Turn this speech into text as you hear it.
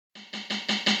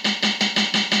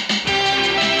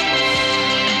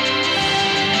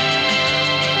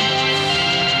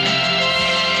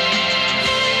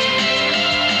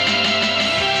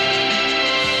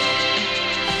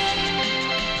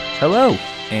Hello,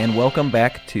 and welcome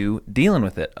back to Dealing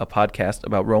With It, a podcast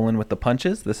about rolling with the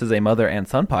punches. This is a mother and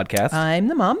son podcast. I'm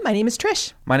the mom. My name is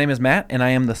Trish. My name is Matt, and I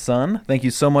am the son. Thank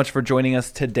you so much for joining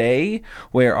us today,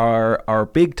 where our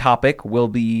big topic will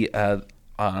be a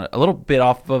little bit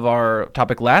off of our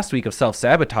topic last week of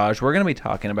self-sabotage. We're going to be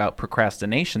talking about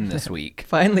procrastination this week.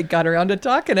 Finally got around to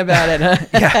talking about it, huh?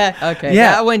 Yeah. Okay.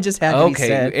 Yeah. That one just had to be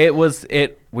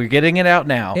said. We're getting it out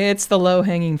now. It's the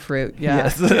low-hanging fruit.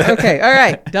 Yeah. Yes. Okay. All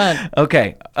right. Done.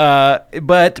 Okay.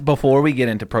 But before we get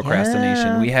into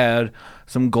procrastination, we had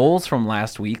some goals from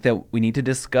last week that we need to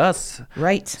discuss.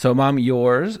 Right. So, Mom,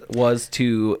 yours was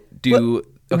to do...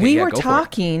 we were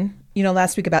talking,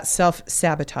 last week about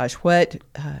self-sabotage, what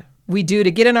we do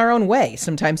to get in our own way,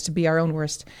 sometimes to be our own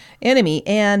worst enemy.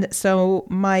 And so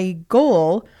my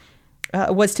goal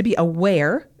was to be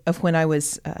aware of when I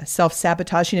was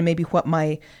self-sabotaging and maybe what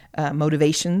my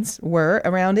motivations were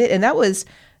around it. And that was,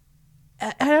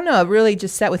 I don't know, it really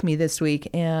just sat with me this week.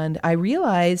 And I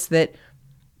realized that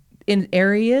in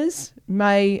areas,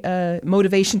 my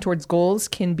motivation towards goals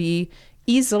can be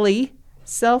easily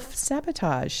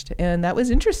self-sabotaged. And that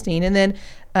was interesting. And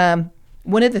then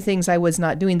one of the things I was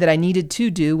not doing that I needed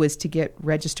to do was to get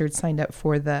registered, signed up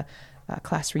for the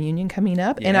class reunion coming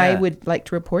up. Yeah. And I would like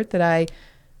to report that I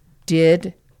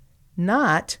did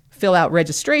not fill out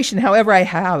registration. However, I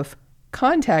have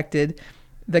contacted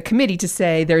the committee to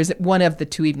say there's one of the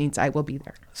 2 evenings I will be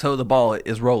there. So the ball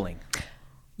is rolling.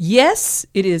 Yes,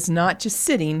 it is not just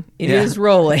sitting. It is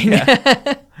rolling.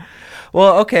 Yeah.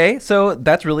 Well, okay. So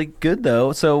that's really good,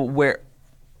 though. So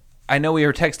I know we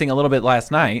were texting a little bit last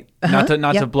night, not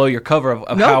to blow your cover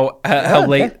of how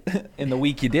late in the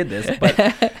week you did this, but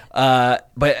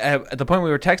at the point we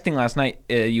were texting last night,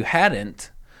 you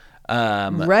hadn't do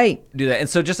that. And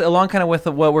so just along kind of with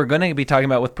what we're going to be talking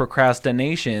about with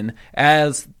procrastination,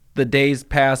 as the days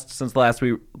passed since last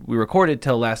we recorded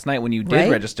till last night when you did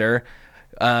register,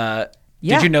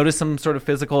 did you notice some sort of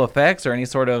physical effects or any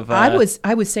sort of... I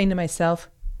was saying to myself,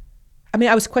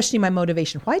 I was questioning my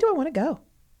motivation. Why do I want to go?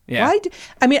 Yeah.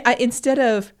 Instead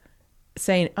of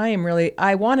saying, I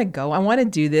want to go, I want to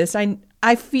do this,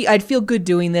 I'd feel good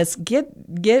doing this,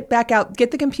 get back out,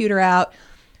 get the computer out.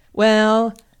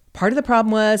 Well, part of the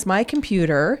problem was my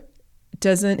computer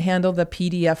doesn't handle the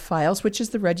PDF files, which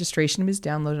is the registration is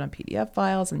downloaded on PDF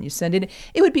files and you send it.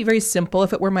 It would be very simple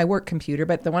if it were my work computer,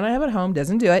 but the one I have at home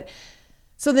doesn't do it.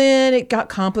 So then it got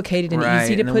complicated and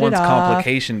easy to put it off. Once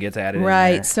complication gets added in there.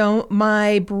 Right. So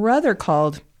my brother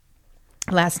called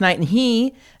last night and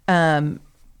he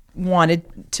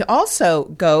wanted to also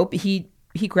go. He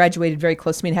graduated very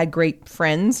close to me and had great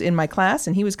friends in my class,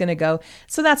 and he was going to go.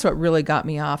 So that's what really got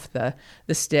me off the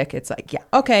stick. It's like, yeah,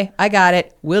 okay, I got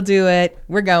it. We'll do it.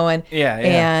 We're going. Yeah.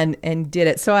 And did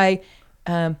it. So I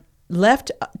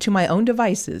left to my own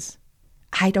devices.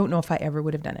 I don't know if I ever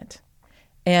would have done it.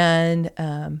 And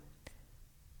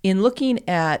in looking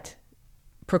at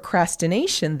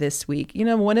procrastination this week,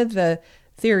 one of the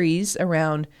theories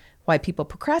around why people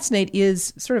procrastinate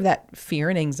is sort of that fear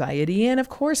and anxiety. And of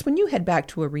course, when you head back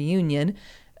to a reunion,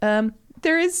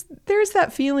 there's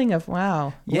that feeling of,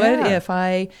 wow, what if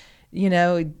I,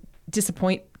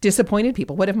 disappointed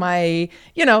people? What if my,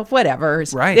 whatever.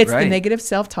 Right. It's the negative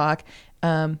self-talk.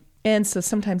 And so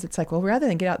sometimes it's like, well, rather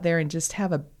than get out there and just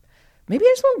maybe I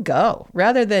just won't go.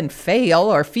 Rather than fail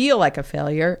or feel like a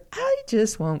failure, I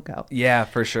just won't go. Yeah,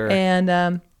 for sure.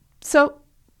 And so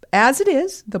as it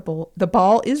is, the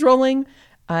ball is rolling.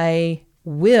 I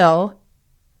will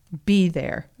be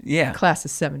there. Yeah. Class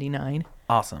of 79.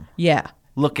 Awesome. Yeah.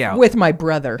 Look out. With my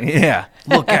brother. Yeah.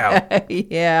 Look out.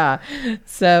 Yeah.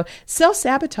 So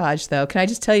self-sabotage, though, can I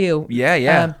just tell you?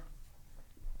 Yeah.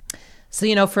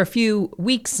 So, for a few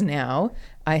weeks now,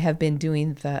 I have been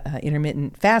doing the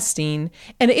intermittent fasting,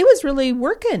 and it was really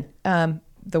working,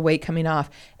 the weight coming off.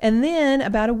 And then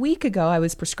about a week ago, I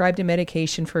was prescribed a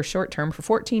medication for short term for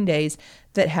 14 days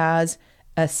that has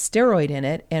a steroid in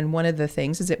it. And one of the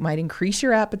things is it might increase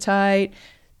your appetite,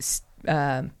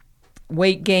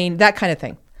 weight gain, that kind of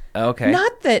thing. Okay.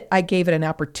 Not that I gave it an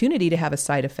opportunity to have a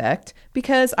side effect,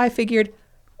 because I figured,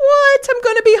 what? I'm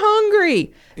going to be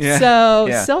hungry. Yeah. So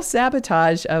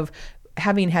self-sabotage of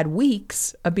having had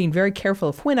weeks of being very careful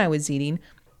of when I was eating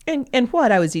and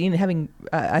what I was eating and having,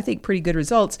 I think, pretty good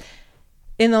results.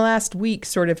 In the last week,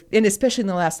 sort of, and especially in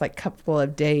the last couple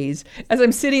of days, as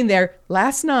I'm sitting there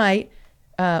last night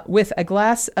with a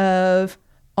glass of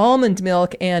almond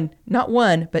milk and not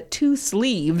one, but 2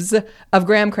 sleeves of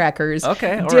graham crackers.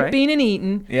 Okay, all dipping and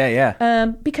eating.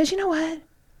 Yeah. Because you know what?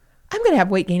 I'm going to have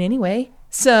weight gain anyway.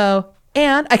 So,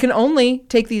 and I can only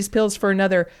take these pills for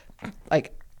another,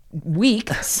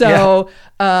 week, so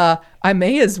I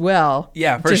may as well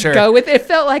just go with it. It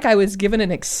felt like I was given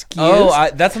an excuse.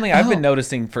 That's something I've been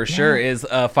noticing for sure is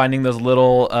finding those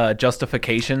little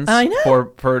justifications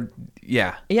for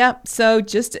Yeah. So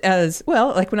just as well,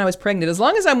 like when I was pregnant, as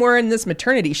long as I'm wearing this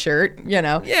maternity shirt,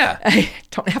 I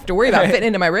don't have to worry about fitting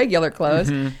into my regular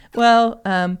clothes. Well,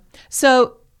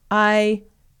 so I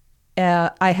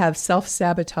have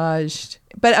self-sabotaged,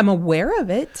 but I'm aware of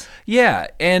it. Yeah,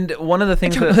 and one of the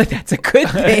things that's a good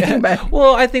thing. But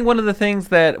well, I think one of the things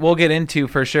that we'll get into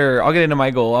for sure. I'll get into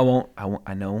my goal.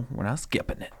 I know we're not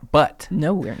skipping it, but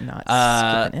no, we're not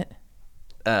skipping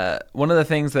it. One of the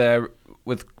things that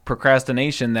with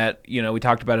procrastination that we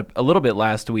talked about a little bit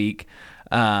last week.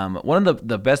 One of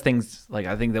the best things, like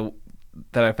I think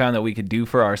that I found that we could do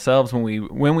for ourselves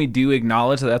when we do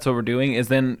acknowledge that that's what we're doing is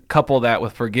then couple that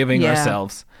with forgiving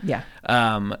ourselves. Yeah.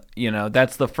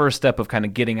 That's the first step of kind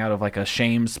of getting out of like a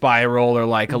shame spiral or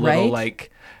like a little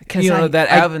like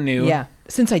avenue. Yeah.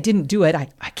 Since I didn't do it,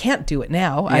 I can't do it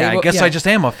now. Yeah, I guess I just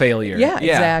am a failure. Yeah,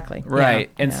 exactly. Right.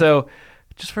 Yeah, and so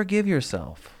just forgive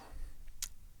yourself.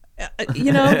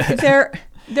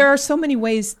 There are so many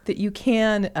ways that you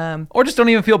can... or just don't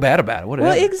even feel bad about it. Whatever.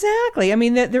 Well, exactly. I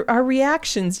mean, there are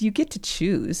reactions. You get to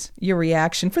choose your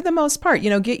reaction for the most part.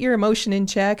 Get your emotion in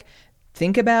check.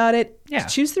 Think about it. Yeah.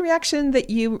 Choose the reaction that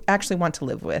you actually want to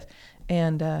live with.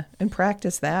 And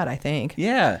practice that, I think.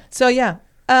 Yeah. So,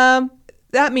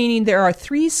 that meaning there are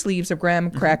 3 sleeves of graham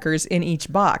crackers in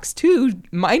each box. 2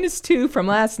 minus 2 from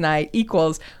last night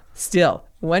equals still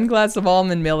 1 glass of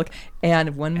almond milk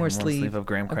and one more sleeve of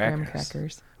graham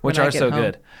crackers. Which are so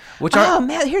good.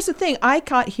 Man, here's the thing. I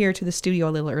got here to the studio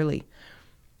a little early.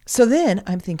 So then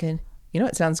I'm thinking,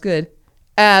 it sounds good.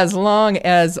 As long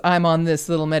as I'm on this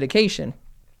little medication.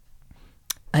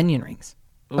 Onion rings.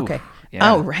 Ooh, okay.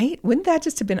 Yeah. Oh, right? Wouldn't that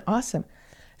just have been awesome?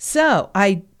 So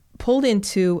I pulled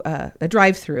into a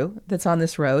drive-thru that's on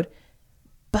this road,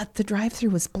 but the drive-thru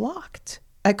was blocked.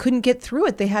 I couldn't get through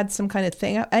it. They had some kind of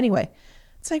thing. Anyway,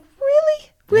 it's like,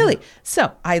 really? Yeah.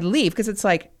 So I leave because it's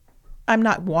like, I'm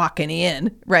not walking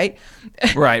in, right?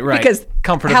 Right. Because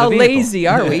comfort how of the vehicle. Lazy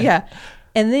are we? Yeah.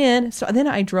 And then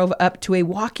I drove up to a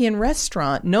walk-in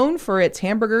restaurant known for its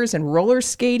hamburgers and roller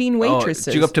skating waitresses.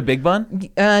 Did you go up to Big Bun?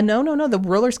 No.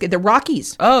 The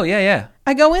Rockies. Oh, yeah.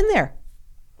 I go in there.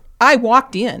 I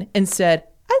walked in and said,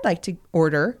 I'd like to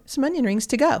order some onion rings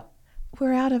to go.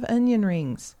 We're out of onion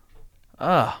rings.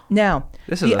 Oh. Now,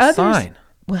 this is a sign.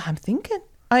 Well, I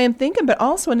am thinking, but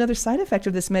also another side effect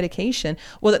of this medication,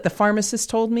 that the pharmacist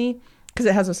told me, because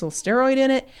it has this little steroid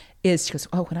in it, is she goes,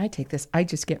 when I take this, I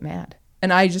just get mad.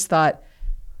 And I just thought,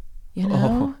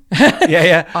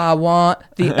 yeah. I want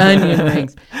the onion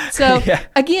rings. So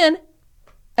again,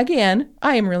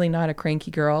 I am really not a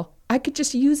cranky girl. I could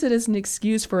just use it as an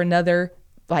excuse for another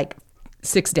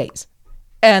 6 days.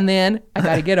 And then I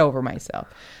got to get over myself.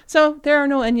 So there are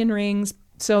no onion rings.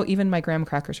 So even my graham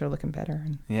crackers are looking better.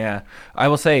 Yeah. I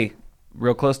will say,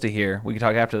 real close to here, we can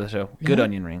talk after the show, good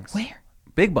onion rings. Where?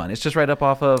 Big Bun. It's just right up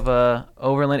off of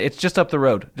Overland. It's just up the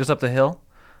road, just up the hill.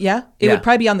 Yeah, it would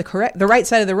probably be on the right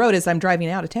side of the road as I'm driving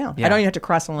out of town. Yeah. I don't even have to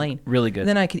cross a lane. Really good.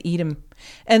 Then I could eat them.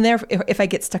 And there, if I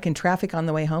get stuck in traffic on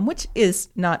the way home, which is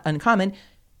not uncommon.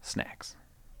 Snacks.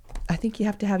 I think you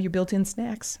have to have your built-in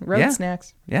snacks, road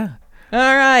snacks. Yeah.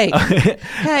 All right.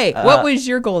 Hey, what was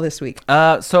your goal this week?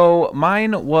 So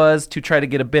mine was to try to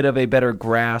get a bit of a better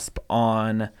grasp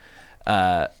on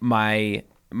my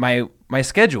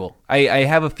schedule. I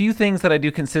have a few things that I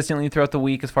do consistently throughout the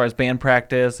week as far as band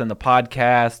practice and the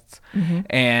podcasts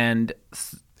and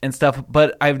stuff.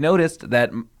 But I've noticed that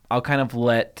I'll kind of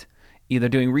let either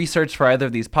doing research for either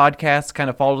of these podcasts kind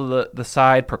of fall to the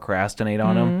side, procrastinate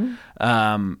on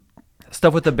them.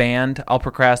 Stuff with the band, I'll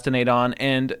procrastinate on.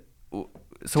 And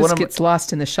so just gets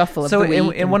lost in the shuffle of the week. So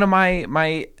in one of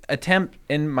my attempt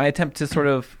to sort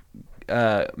of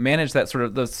manage that some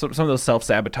of those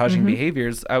self-sabotaging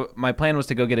behaviors, my plan was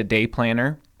to go get a day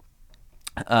planner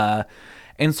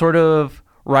and sort of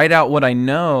write out what I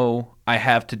know I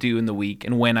have to do in the week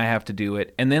and when I have to do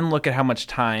it, and then look at how much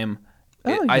time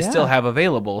I still have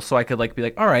available, so I could be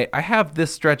like, all right, I have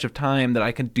this stretch of time that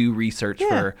I can do research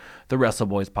for the Wrestle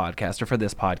Boys podcast or for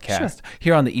this podcast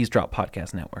here on the Eavesdrop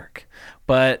Podcast Network.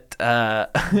 But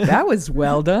that was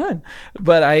well done.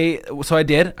 But I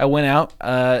did. I went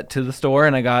out to the store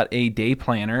and I got a day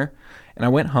planner, and I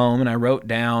went home and I wrote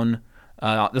down.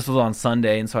 This was on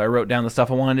Sunday, and so I wrote down the stuff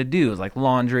I wanted to do. It was like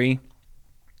laundry.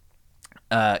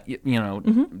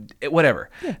 Whatever.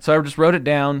 Yeah. So I just wrote it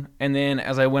down, and then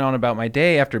as I went on about my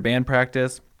day after band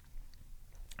practice,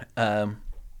 wrote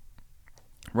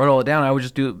all it down. I would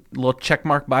just do a little check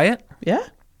mark by it. Yeah.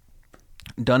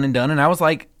 done and done. And I was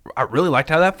like, I really liked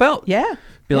how that felt. Yeah.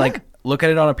 Like, look at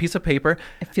it on a piece of paper.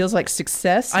 It feels like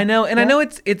success. I know. And I know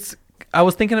it's, I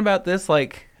was thinking about this,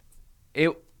 like,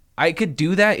 I could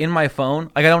do that in my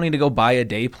phone. Like, I don't need to go buy a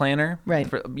day planner. Right.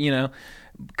 For,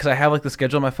 because I have like the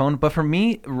schedule on my phone. But for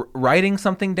me, writing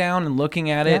something down and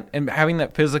looking at it and having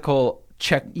that physical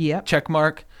check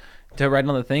mark to write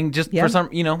on the thing, just for some,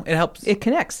 it helps. It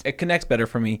connects. It connects better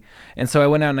for me. And so I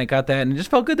went out and I got that, and it just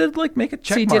felt good to like make a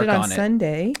check mark on it. So you did it on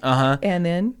Sunday.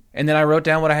 And then I wrote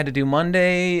down what I had to do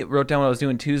Monday, wrote down what I was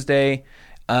doing Tuesday.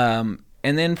 And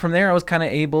then from there I was kind of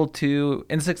able to,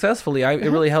 and successfully, it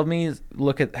really helped me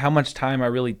look at how much time I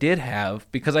really did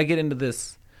have, because I get into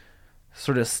this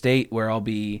sort of state where I'll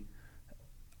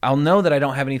know that I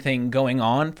don't have anything going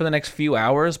on for the next few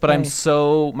hours, but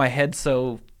my head's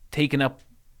so taken up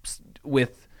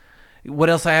with what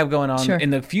else I have going on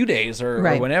in the few days or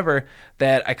whenever,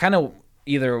 that I kind of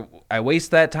either I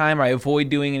waste that time or I avoid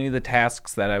doing any of the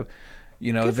tasks that I've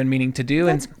been meaning to do.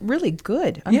 That's really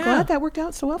good. I'm glad that worked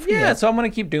out so well for you. Yeah, so I'm going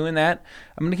to keep doing that.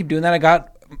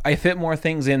 I fit more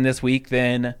things in this week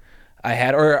than I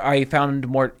had, or I found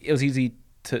more.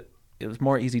 It was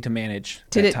more easy to manage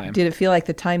time. Did it feel like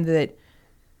the time that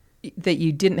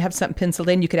you didn't have something penciled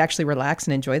in, you could actually relax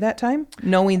and enjoy that time,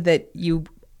 knowing that you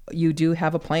do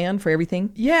have a plan for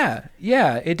everything? Yeah,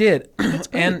 it did.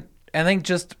 And I think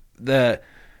just the,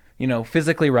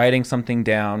 physically writing something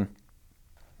down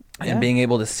and being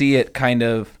able to see it kind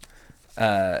of,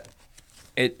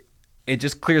 it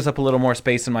just clears up a little more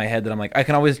space in my head that I'm like, I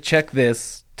can always check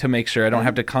this to make sure I don't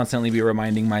have to constantly be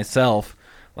reminding myself,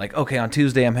 like, okay, on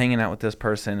Tuesday I'm hanging out with this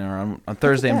person, or on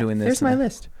Thursday I'm doing this. There's my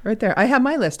list right there. I have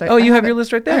my list. You have your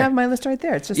list right there? I have my list right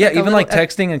there. It's just even like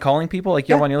texting and calling people, like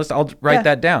you have on your list. I'll write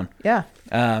that down. Yeah.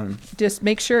 Just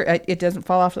make sure it doesn't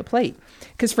fall off the plate.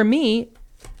 Because for me,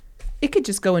 it could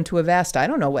just go into a vast, I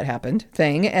don't know what happened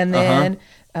thing. And then,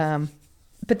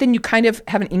 but then you kind of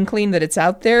have an inkling that it's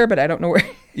out there, but I don't know where.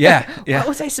 Yeah. What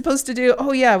was I supposed to do?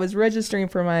 Oh yeah, I was registering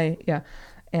for my,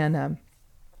 And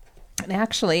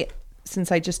actually,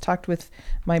 since I just talked with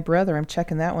my brother, I'm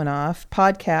checking that one off.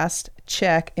 Podcast,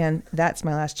 check. And that's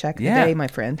my last check of the day, my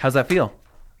friend. How's that feel?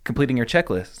 Completing your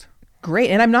checklist. Great.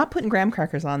 And I'm not putting graham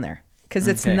crackers on there because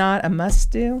it's not a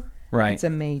must do. Right. It's a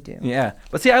may do. Yeah.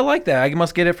 But see, I like that. I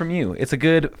must get it from you. It's a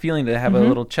good feeling to have a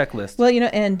little checklist. Well,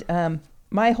 and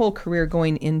my whole career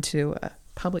going into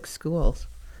public schools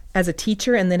as a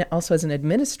teacher and then also as an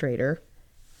administrator,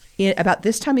 about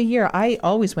this time of year, I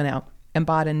always went out and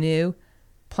bought a new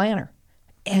planner.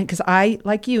 And because I,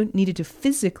 like you, needed to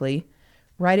physically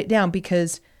write it down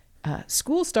because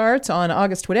school starts on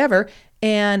August whatever,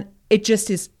 and it just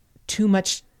is too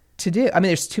much to do. I mean,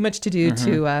 there's too much to do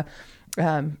to,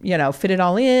 fit it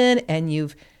all in, and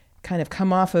you've kind of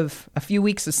come off of a few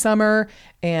weeks of summer,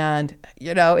 and,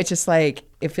 it's just like,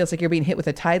 it feels like you're being hit with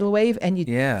a tidal wave. And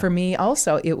for me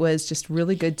also, it was just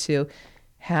really good to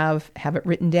have it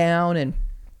written down and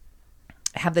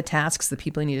have the tasks, the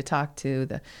people I need to talk to,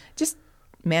 just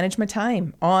manage my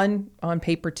time on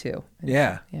paper too.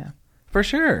 Yeah. For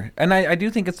sure. And I do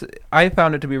think I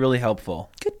found it to be really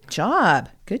helpful. Good job.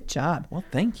 Well,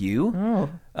 thank you.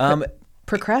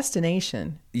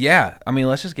 Procrastination. Yeah. I mean,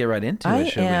 let's just get right into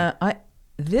it, shall we?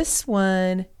 This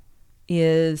one,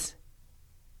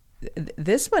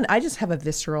 I just have a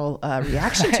visceral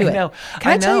reaction to it. Know.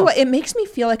 Can I tell you what? It makes me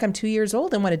feel like I'm 2 years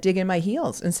old and want to dig in my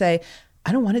heels and say,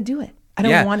 I don't want to do it. I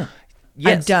don't want to.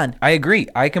 Yes, I'm done. I agree.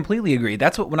 I completely agree.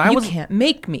 That's what You can't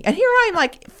make me. And here I'm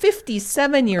like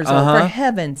 57 years old, for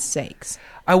heaven's sakes.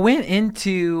 I went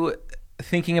into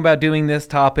thinking about doing this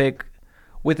topic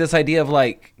with this idea of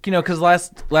like, because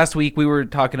last week we were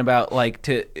talking about like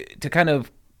to kind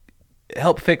of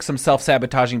help fix some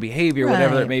self-sabotaging behavior,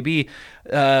 whatever it may be.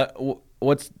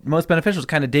 What's most beneficial is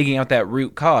kind of digging out that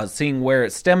root cause, seeing where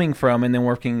it's stemming from, and then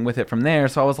working with it from there.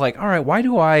 So I was like, all right, why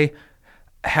do I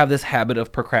have this habit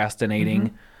of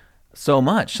procrastinating so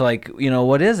much? Like,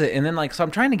 what is it? And then so I'm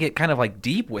trying to get kind of like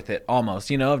deep with it almost,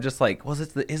 of just like,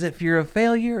 is it fear of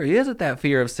failure? Or is it that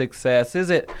fear of success? Is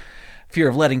it fear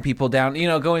of letting people down,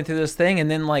 going through this thing?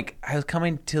 And then I was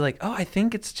coming to I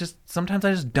think it's just, sometimes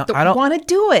I just don't want to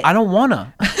do it. I don't want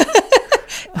to.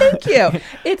 Thank you.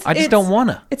 I just don't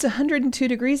want to. It's 102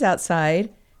 degrees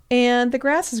outside and the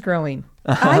grass is growing.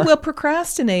 I will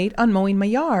procrastinate on mowing my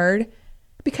yard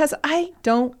because I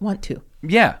don't want to.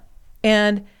 Yeah.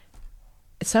 And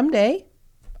someday,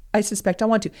 I suspect I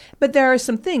want to. But there are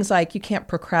some things like you can't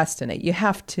procrastinate. You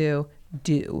have to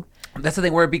do. That's the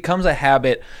thing where it becomes a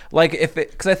habit.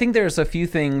 Because I think there's a few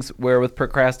things where with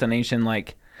procrastination,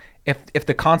 if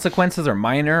the consequences are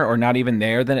minor or not even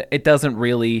there, then it doesn't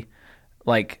really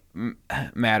like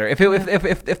matter.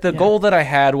 If the goal that I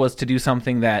had was to do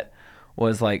something that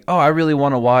was like, oh, I really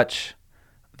want to watch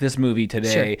this movie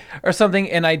today or something,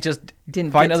 and I just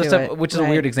didn't find get other to stuff, it. which is a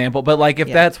weird example, but like if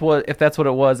that's what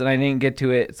it was and I didn't get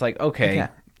to it, it's like, okay,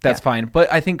 that's fine.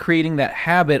 But I think creating that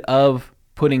habit of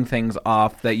putting things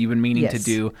off that you've been meaning to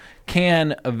do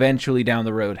can eventually down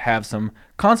the road have some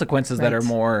consequences that are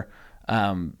more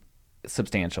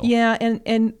substantial. Yeah,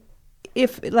 and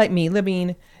if, like me,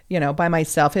 living, by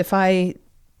myself, if I,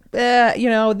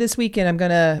 this weekend I'm going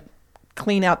to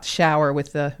clean out the shower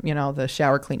with the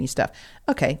shower cleaning stuff.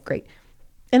 Okay, great.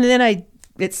 And then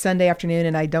it's Sunday afternoon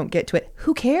and I don't get to it.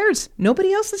 Who cares?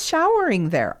 Nobody else is showering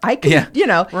there. I can,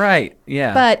 Right,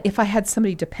 yeah. But if I had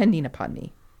somebody depending upon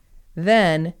me,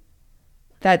 then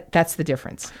that's the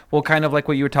difference. Well, kind of like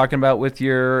what you were talking about with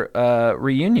your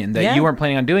reunion, that you weren't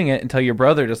planning on doing it until your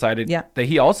brother decided that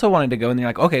he also wanted to go, and you're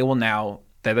like, okay, well, now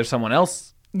that there's someone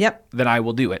else, then I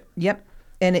will do it. Yep.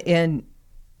 And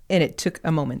it took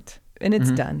a moment, and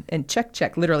it's done. And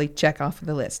check, literally check off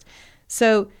the list.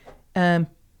 So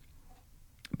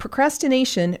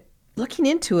procrastination, looking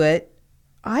into it,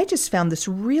 I just found this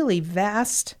really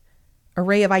vast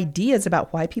array of ideas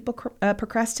about why people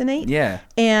procrastinate. Yeah.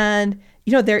 And,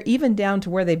 they're even down to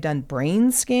where they've done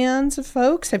brain scans of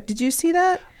folks. Did you see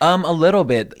that? A little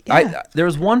bit. Yeah. There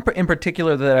was one in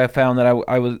particular that I found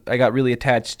that I got really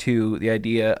attached to the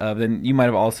idea of, and you might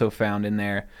have also found in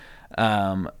there,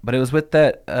 but it was with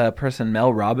that person,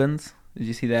 Mel Robbins. Did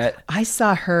you see that? I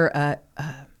saw her,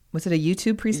 was it a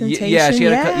YouTube presentation? Yeah, she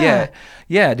had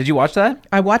yeah. Did you watch that?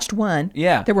 I watched one.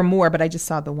 Yeah. There were more, but I just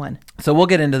saw the one. So we'll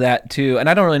get into that too. And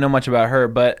I don't really know much about her,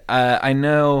 but I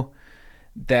know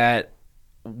that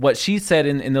what she said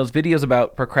in those videos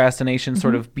about procrastination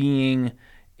sort of being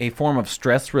a form of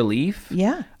stress relief, kind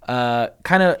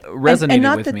of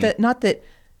resonated with me. Not that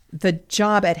the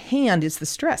job at hand is the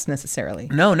stress necessarily.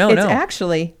 No. It's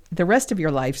actually the rest of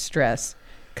your life stress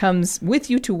comes with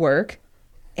you to work,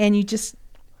 and you just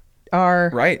are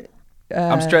right.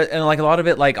 I'm stressed, and like a lot of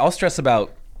it, like I'll stress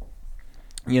about,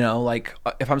 like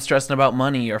if I'm stressing about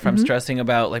money, or if I'm stressing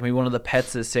about like maybe one of the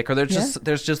pets is sick, or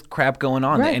there's just crap going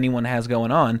on that anyone has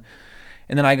going on,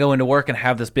 and then I go into work and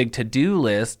have this big to-do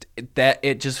list that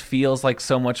it just feels like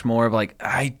so much more of like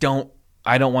I don't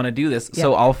want to do this,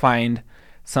 so I'll find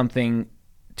something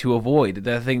to avoid.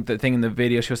 The thing in the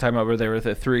video she was talking about where there were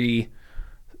the three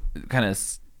kind of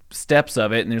steps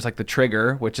of it, and there's like the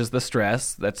trigger, which is the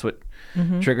stress, that's what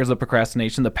triggers the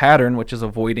procrastination, the pattern, which is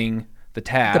avoiding the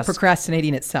task, the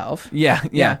procrastinating itself,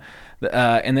 and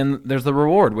then there's the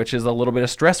reward, which is a little bit of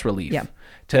stress relief,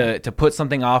 to put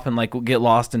something off and like get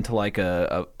lost into like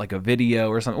a video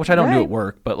or something, which I don't do at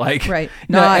work, but like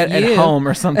at home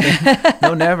or something.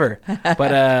 No, never.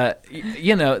 But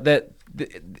that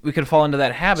we could fall into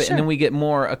that habit, and then we get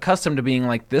more accustomed to being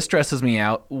like, this stresses me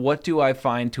out. What do I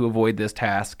find to avoid this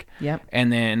task? Yep.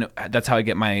 And then that's how I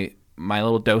get my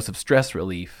little dose of stress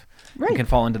relief. Right. You can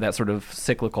fall into that sort of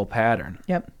cyclical pattern.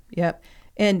 Yep.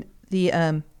 And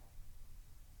the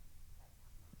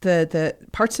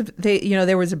parts of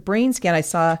there was a brain scan I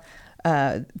saw.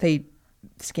 They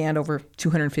scanned over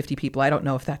 250 people. I don't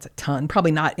know if that's a ton.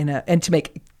 Probably not and to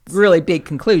make really big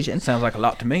conclusion. Sounds like a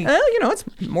lot to me. It's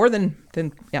more than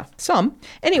some.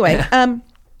 Anyway,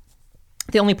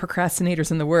 the only procrastinators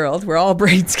in the world, we're all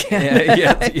brain scanned.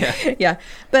 Yeah.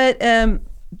 But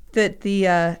that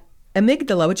the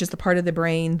amygdala, which is the part of the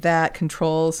brain that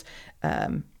controls,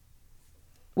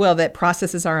 that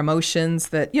processes our emotions,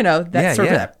 that that's sort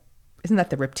of, isn't that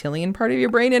the reptilian part of your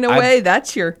brain in a way?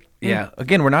 That's your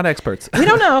Again, we're not experts. We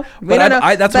don't know.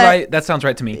 That sounds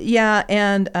right to me. Yeah,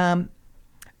 and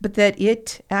but that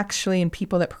it actually, in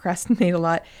people that procrastinate a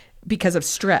lot because of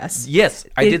stress, yes,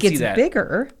 I did see that. It gets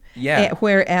bigger. Yeah.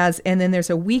 And then there's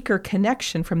a weaker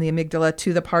connection from the amygdala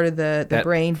to the part of the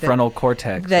brain, frontal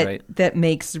cortex, that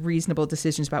makes reasonable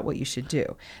decisions about what you should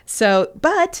do. So,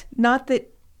 but not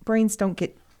that brains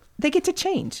they get to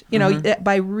change.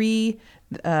 By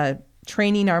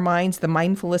training our minds, the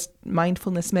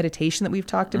mindfulness meditation that we've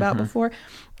talked about before,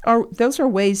 those are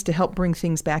ways to help bring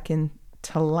things back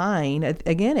into line.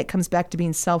 Again, it comes back to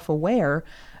being self-aware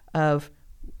of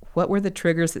what were the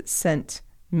triggers that sent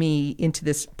me into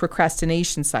this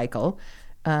procrastination cycle,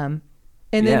 and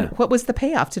then what was the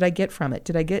payoff? Did I get from it?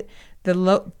 Did I get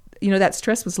that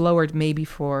stress was lowered maybe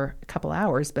for a couple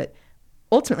hours, but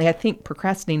ultimately I think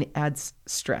procrastinating adds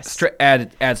stress.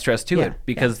 Add stress to it,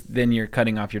 because then you're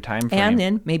cutting off your time frame. And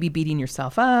then maybe beating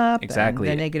yourself up. Exactly.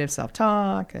 And the negative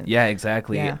self-talk.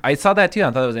 Exactly. Yeah. I saw that too.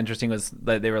 I thought it was interesting was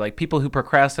that they were like, people who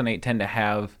procrastinate tend to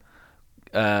have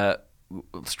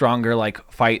stronger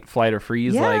like fight, flight, or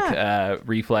freeze like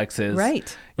reflexes.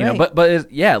 Right. You know, but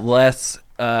less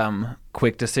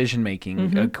quick decision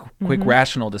making, quick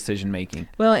rational decision making.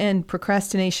 Well, and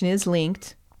procrastination is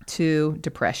linked to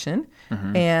depression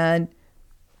and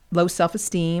low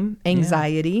self-esteem,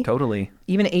 anxiety, totally,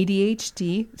 even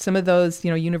ADHD. Some of those,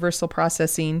 universal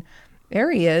processing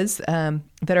areas that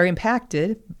are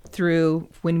impacted through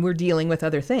when we're dealing with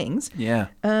other things. Yeah.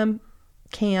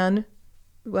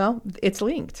 It's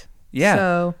linked. Yeah.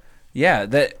 So,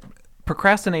 that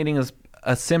procrastinating is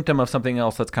a symptom of something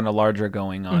else that's kind of larger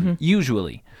going on,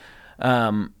 usually.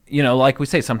 Like we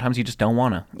say, sometimes you just don't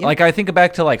want to. Yep. Like I think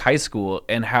back to like high school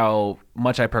and how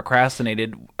much I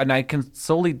procrastinated, and I can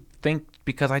solely think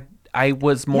because I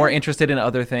was more interested in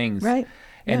other things. Right.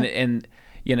 And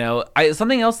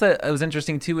something else that was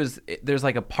interesting too is there's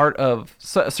like a part of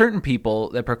certain people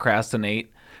that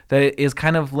procrastinate that is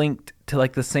kind of linked to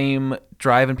like the same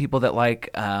drive in people that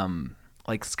like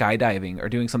skydiving or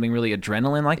doing something really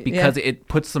adrenaline like, because it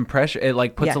puts some pressure. It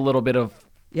like puts a little bit of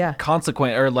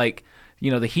consequence, or like,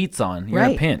 the heat's on. You're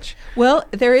in a pinch. Well,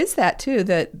 there is that too,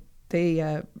 that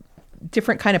the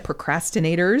different kind of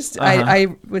procrastinators. I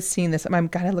was seeing this. I'm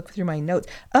gotta look through my notes.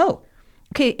 Oh,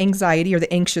 okay. Anxiety, or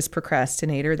the anxious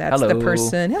procrastinator. That's the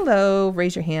person. Hello,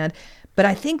 raise your hand. But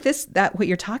I think that what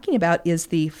you're talking about is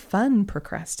the fun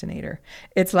procrastinator.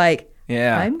 It's like,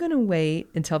 I'm going to wait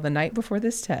until the night before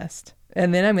this test,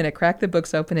 and then I'm going to crack the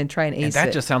books open and try and ace it.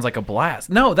 That just sounds like a blast.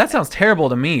 No, that sounds terrible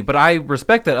to me, but I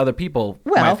respect that other people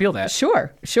might feel that.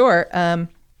 Sure.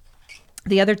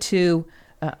 The other two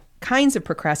kinds of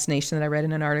procrastination that I read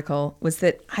in an article was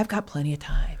that I've got plenty of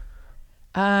time.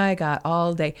 I got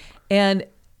all day. And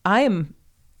I'm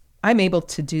able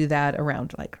to do that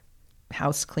around like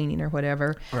house cleaning or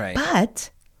whatever. Right. But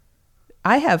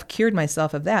I have cured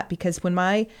myself of that, because when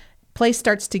my place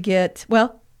starts to get,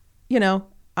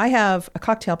 I have a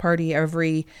cocktail party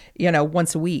every,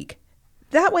 once a week.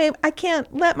 That way I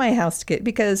can't let my house get,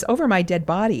 because over my dead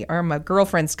body are my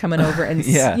girlfriends coming over and,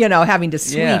 having to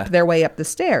sweep their way up the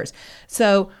stairs.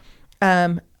 So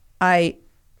I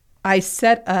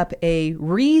set up a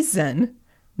reason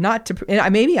not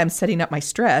to, maybe I'm setting up my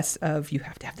stress of, you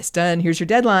have to have this done. Here's your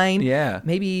deadline. Yeah.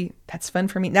 Maybe that's fun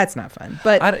for me. That's not fun.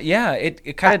 But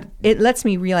it kind of, it lets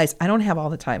me realize I don't have all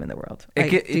the time in the world.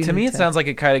 To me, it sounds like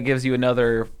it kind of gives you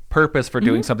another purpose for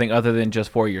doing something other than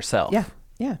just for yourself.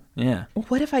 Yeah. Well,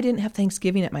 what if I didn't have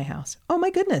Thanksgiving at my house? Oh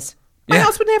my goodness. My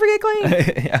house would never get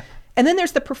clean. Yeah. And then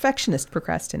there's the perfectionist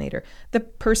procrastinator, the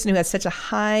person who has set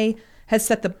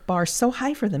the bar so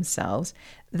high for themselves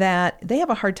that they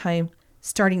have a hard time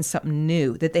starting something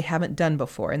new that they haven't done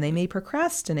before, and they may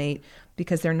procrastinate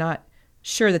because they're not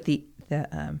sure that the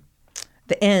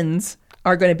ends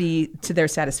are going to be to their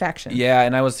satisfaction. Yeah,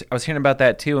 and I was hearing about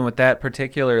that too, and with that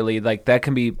particularly, like that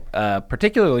can be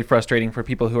particularly frustrating for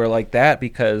people who are like that,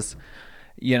 because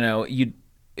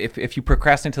if you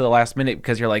procrastinate to the last minute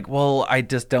because you're like, well, I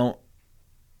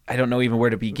don't know even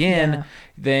where to begin,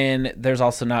 then there's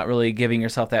also not really giving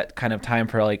yourself that kind of time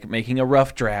for like making a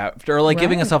rough draft, or like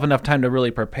giving yourself enough time to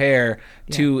really prepare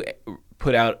to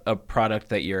put out a product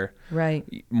that you're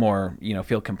more,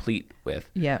 feel complete with.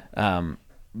 Yeah.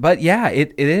 But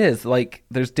it is like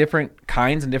there's different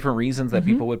kinds and different reasons that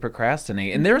people would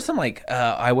procrastinate. And there were some like,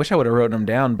 I wish I would have wrote them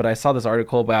down, but I saw this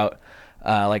article about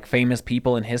like famous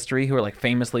people in history who are like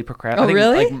famously procrastinating.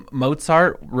 Oh, really? Like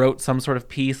Mozart wrote some sort of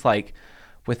piece like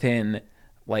within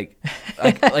like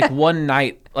one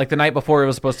night, like the night before it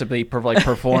was supposed to be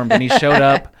performed, and he showed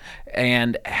up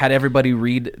and had everybody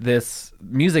read this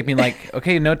music, being like,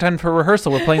 okay, no time for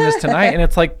rehearsal, we're playing this tonight. And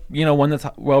it's like, one that's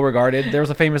well regarded. There was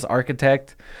a famous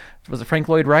architect, was it Frank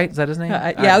Lloyd Wright? Is that his name?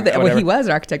 He was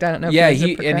an architect. I don't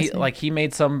know. He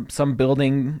made some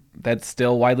building that's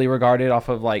still widely regarded off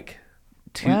of like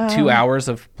two hours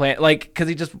of plan, like, because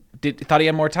he just thought he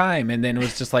had more time, and then it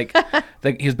was just like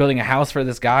he was building a house for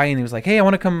this guy, and he was like, hey, I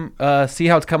want to come see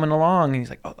how it's coming along, and he's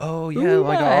like, oh yeah,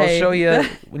 like I'll show you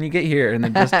when you get here, and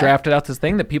then just drafted out this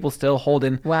thing that people still hold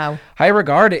in high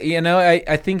regard.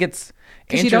 I think it's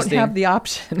interesting. You don't have the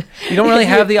option. You don't really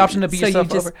have the option to beat yourself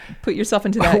you just over. Put yourself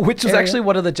into that which was area. actually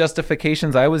one of the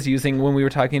justifications I was using when we were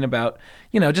talking about,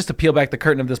 just to peel back the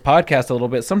curtain of this podcast a little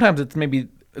bit. Sometimes it's maybe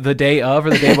the day of or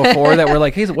the day before that we're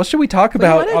like, hey, what should we talk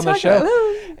about on the show?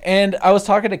 And I was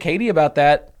talking to Katie about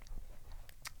that,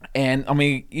 And I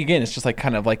mean, again, it's just like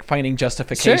kind of like finding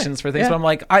justifications for things. Yeah. But I'm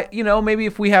like, maybe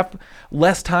if we have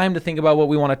less time to think about what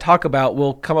we want to talk about,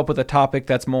 we'll come up with a topic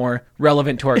that's more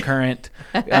relevant to our current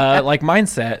like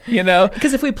mindset,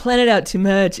 Because if we plan it out too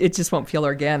much, it just won't feel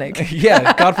organic.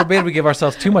 Yeah, God forbid we give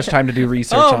ourselves too much time to do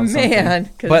research on something. Oh man,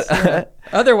 but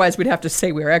otherwise we'd have to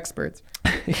say we were experts.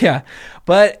 Yeah,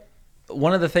 but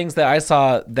one of the things that I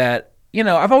saw that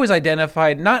I've always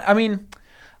identified,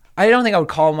 I don't think I would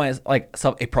call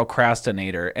myself a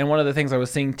procrastinator. And one of the things I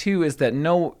was seeing too is that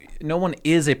no one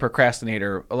is a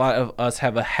procrastinator. A lot of us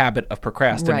have a habit of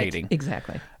procrastinating. Right,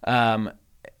 exactly. And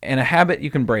a habit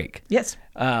you can break. Yes.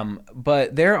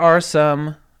 But there are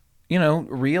some,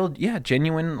 real,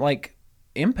 genuine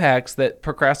impacts that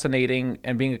procrastinating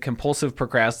and being a compulsive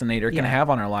procrastinator can have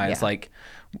on our lives,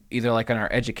 either on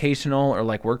our educational or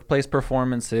workplace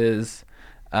performances.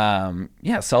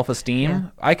 Self-esteem. Yeah.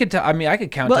 I could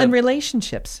count. Well, in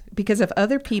relationships, because if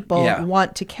other people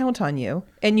want to count on you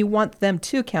and you want them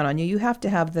to count on you, you have to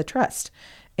have the trust.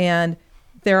 And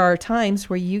there are times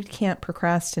where you can't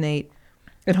procrastinate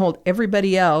and hold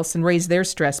everybody else and raise their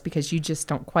stress because you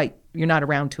just you're not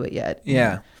around to it yet.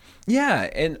 Yeah. Yeah.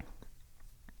 And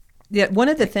one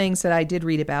of the things that I did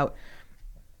read about,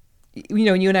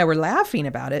 you and I were laughing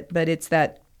about it, but it's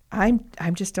that I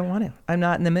just don't want to. I'm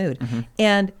not in the mood. Mm-hmm.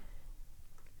 And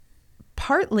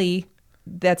partly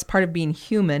that's part of being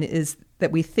human is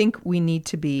that we think we need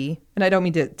to be, and I don't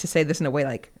mean to say this in a way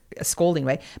like a scolding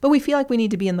way, but we feel like we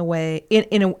need to be in the way,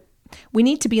 we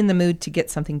need to be in the mood to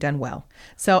get something done well.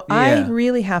 So I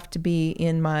really have to be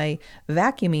in my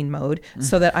vacuuming mode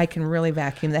so that I can really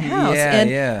vacuum the house.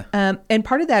 And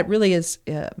part of that really is,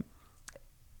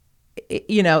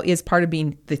 is part of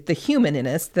being the human in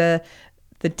us.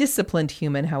 The disciplined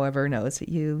human, however, knows that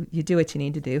you do what you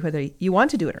need to do, whether you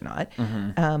want to do it or not.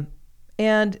 Mm-hmm.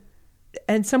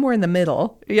 And somewhere in the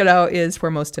middle, is where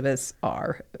most of us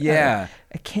are. Yeah.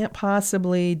 I can't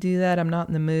possibly do that. I'm not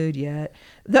in the mood yet.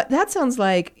 That sounds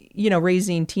like,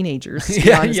 raising teenagers.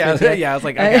 Yeah. I was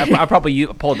like, I probably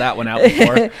pulled that one out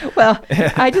before. Well,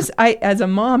 I as a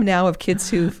mom now of kids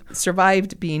who've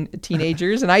survived being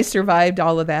teenagers, and I survived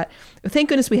all of that. Thank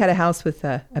goodness we had a house with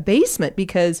a basement,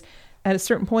 because at a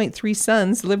certain point, 3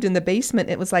 sons lived in the basement.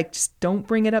 It was like, just don't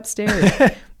bring it upstairs.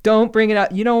 Don't bring it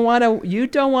up. You don't want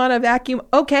to vacuum.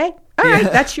 Okay. All right.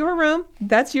 That's your room.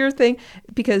 That's your thing.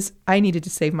 Because I needed to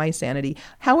save my sanity.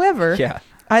 However,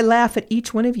 I laugh at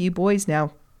each one of you boys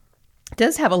now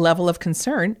does have a level of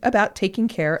concern about taking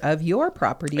care of your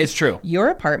property. It's true. Your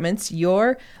apartments,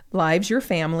 your lives, your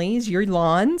families, your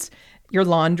lawns, your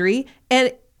laundry.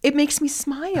 And it makes me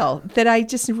smile that I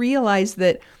just realized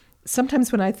that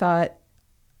sometimes when I thought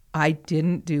I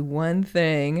didn't do one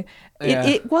thing,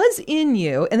 it was in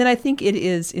you. And then I think it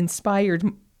is inspired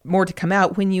more to come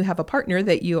out when you have a partner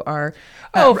that you are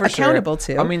accountable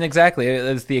to. I mean, exactly.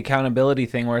 It's the accountability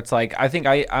thing where it's like, I think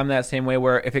I'm that same way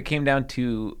where if it came down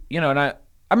to,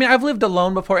 and I've lived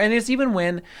alone before, and it's even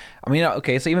when,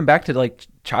 so even back to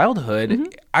childhood,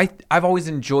 mm-hmm. I've always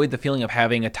enjoyed the feeling of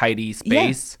having a tidy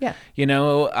space. Yeah.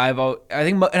 I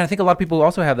think a lot of people who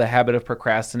also have the habit of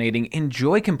procrastinating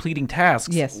enjoy completing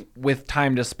tasks with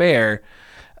time to spare,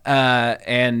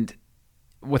 and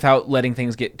without letting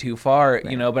things get too far,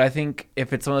 right. But I think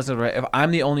if it's one of those, if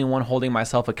I'm the only one holding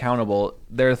myself accountable,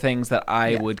 there are things that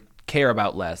I would care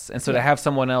about less. And so to have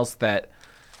someone else that,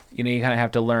 you kind of have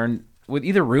to learn with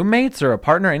either roommates or a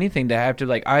partner, anything, to have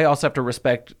to I also have to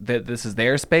respect that this is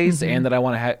their space, mm-hmm. and that I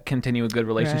want to continue a good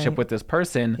relationship with this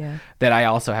person, that I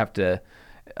also have to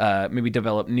maybe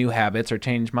develop new habits or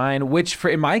change mine, which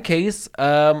in my case,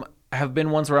 have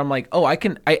been ones where I'm like,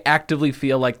 I actively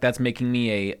feel like that's making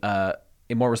me a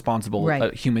more responsible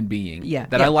human being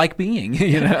I like being,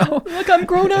 Look, I'm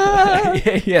grown up.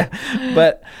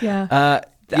 But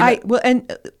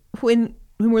and when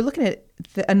we're looking at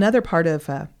another part of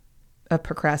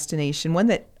procrastination, one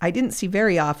that I didn't see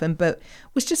very often, but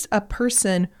was just a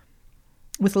person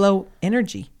with low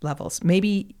energy levels.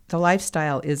 Maybe the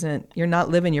lifestyle you're not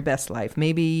living your best life.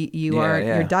 Maybe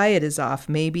your diet is off.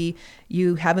 Maybe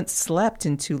you haven't slept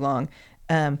in too long.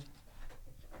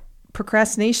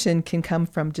 Procrastination can come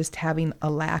from just having a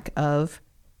lack of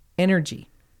energy.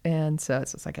 And so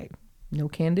it's just like, no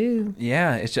can do.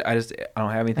 Yeah. It's just, I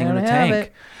don't have anything in the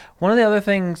tank. One of the other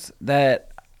things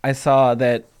that I saw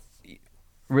that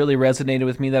really resonated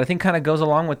with me, that I think kind of goes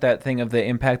along with that thing of the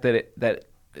impact that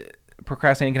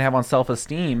procrastinating can have on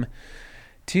self-esteem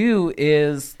too,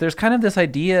 is there's kind of this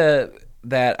idea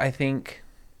that I think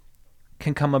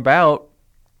can come about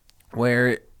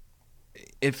where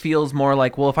it feels more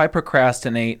like, well, if I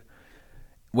procrastinate,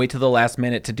 wait till the last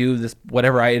minute to do this,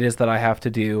 whatever it is that I have to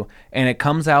do, and it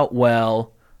comes out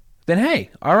well, then hey,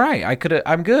 all right,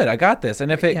 I'm good. I got this.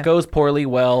 And if it goes poorly,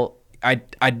 well, I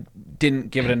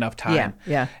didn't give it enough time.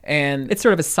 Yeah. And it's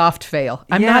sort of a soft fail.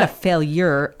 I'm not a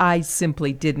failure. I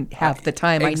simply didn't have the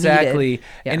time I needed. Exactly.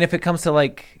 Yeah. And if it comes to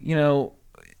like,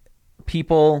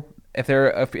 people,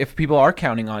 if people are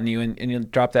counting on you and you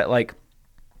drop that, like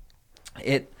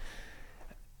it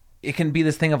can be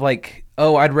this thing of like,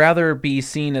 oh, I'd rather be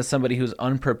seen as somebody who's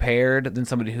unprepared than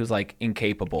somebody who's like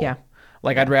incapable. Yeah.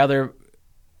 Like I'd rather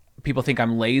people think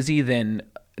I'm lazy than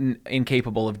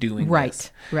incapable of doing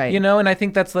this. Right. And I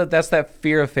think that's that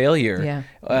fear of failure. Yeah.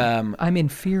 I'm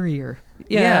inferior.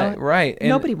 Right. And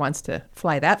nobody wants to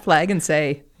fly that flag and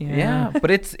say,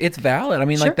 but it's valid. I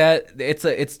mean, like that.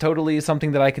 It's totally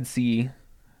something that I could see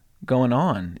going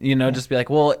on. Just be like,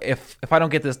 well, if I don't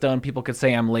get this done, people could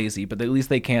say I'm lazy, but at least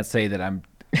they can't say that I'm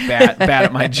bad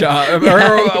at my job.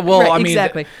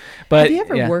 Exactly. But have you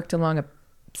ever worked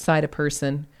alongside a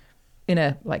person in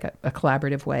a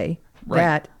collaborative way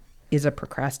that is a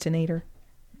procrastinator?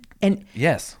 And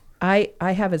yes, I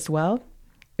have as well.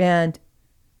 And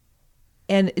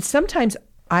sometimes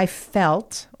I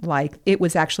felt like it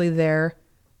was actually their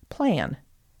plan,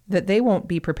 that they won't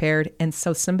be prepared, and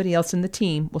so somebody else in the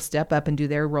team will step up and do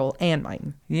their role and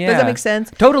mine. Yeah. Does that make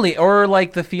sense? Totally. Or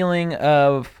like the feeling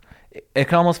of, it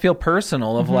can almost feel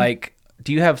personal of like,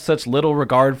 do you have such little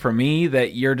regard for me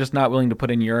that you're just not willing to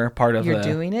put in your part of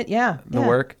doing it? The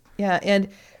work? Yeah. And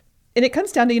it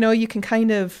comes down to, you can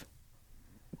kind of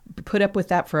put up with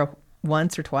that for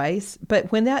once or twice,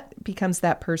 but when that becomes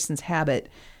that person's habit,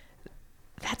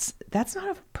 that's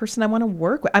not a person I want to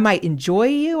work with. I might enjoy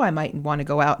you. I might want to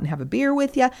go out and have a beer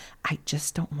with you. I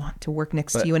just don't want to work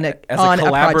next to you on a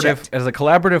project. As a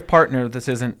collaborative partner, this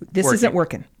isn't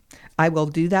working. I will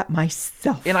do that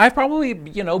myself. And I've probably,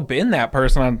 been that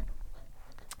person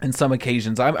in some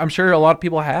occasions. I'm sure a lot of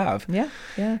people have. Yeah.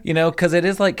 Because it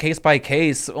is like case by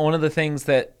case. One of the things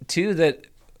that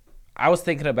I was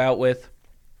thinking about with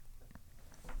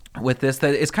this,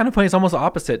 that it's kind of funny. It's almost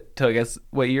opposite to, I guess,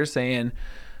 what you're saying.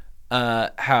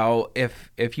 How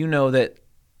if you know that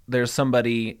there's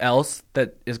somebody else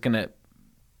that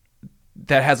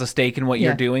has a stake in what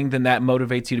you're doing, then that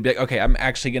motivates you to be like, okay, I'm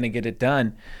actually going to get it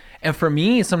done. And for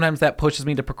me, sometimes that pushes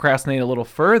me to procrastinate a little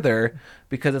further,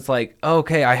 because it's like,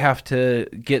 okay, I have to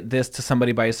get this to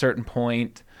somebody by a certain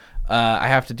point. I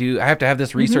have to have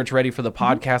this research ready for the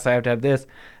podcast. I have to have this.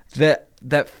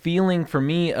 That feeling for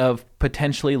me of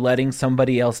potentially letting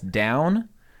somebody else down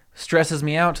stresses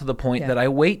me out to the point that I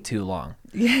wait too long.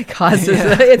 Yeah, it causes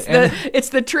it's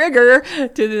the trigger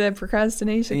to the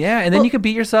procrastination. Yeah, and then you can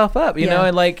beat yourself up,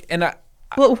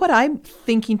 Well, what I'm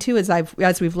thinking too is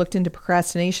as we've looked into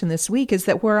procrastination this week, is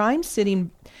that where I'm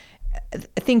sitting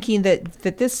thinking that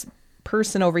this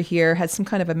person over here has some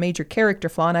kind of a major character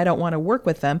flaw and I don't want to work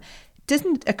with them, it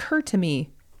didn't occur to me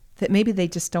that maybe they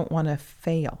just don't want to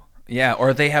fail. Yeah,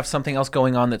 or they have something else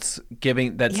going on that's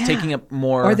taking up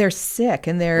more. Or they're sick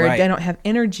and they don't have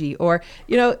energy. Or,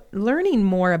 learning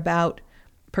more about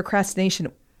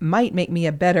procrastination might make me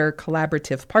a better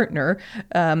collaborative partner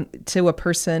to a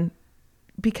person,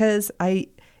 because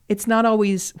it's not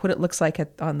always what it looks like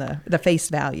on the face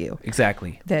value.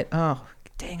 Exactly. That, oh,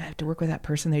 dang, I have to work with that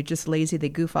person. They're just lazy. They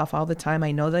goof off all the time.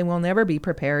 I know they will never be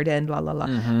prepared and la, la, la.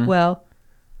 Mm-hmm. Well,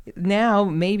 now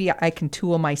maybe I can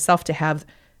tool myself to have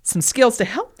some skills to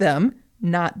help them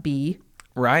not be.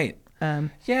 Right.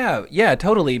 Yeah,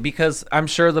 totally. Because I'm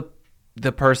sure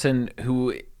the person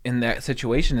who in that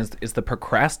situation is the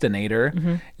procrastinator.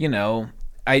 Mm-hmm.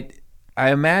 I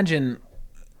imagine,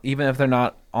 even if they're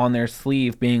not on their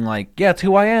sleeve, being like, yeah, it's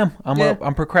who I am.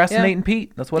 I'm procrastinating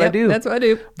Pete. That's what I do. That's what I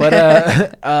do.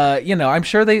 But, I'm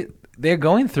sure they're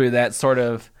going through that sort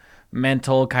of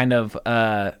mental kind of,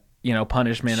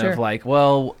 punishment of like,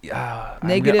 well,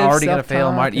 negative, I'm already going to fail.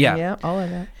 All of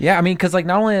that. Yeah. I mean, cause like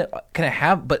not only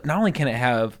can it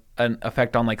have an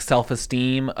effect on like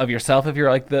self-esteem of yourself if you're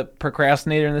like the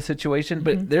procrastinator in the situation,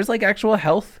 but there's like actual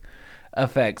health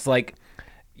effects. Like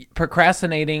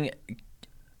procrastinating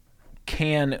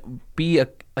can be a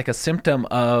symptom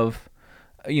of,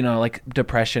 like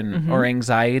depression or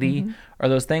anxiety or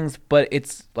those things. But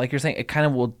it's like you're saying, it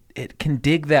can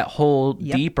dig that hole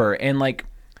deeper. And like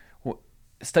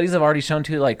studies have already shown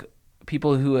too, like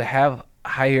people who have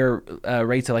higher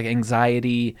rates of like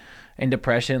anxiety and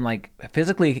depression, like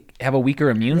physically have a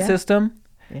weaker immune system.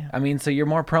 Yeah. I mean, so you're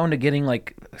more prone to getting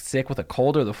like sick with a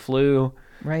cold or the flu.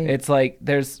 Right. It's like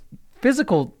there's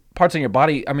physical parts in your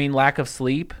body. I mean, lack of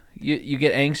sleep. You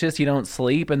get anxious, you don't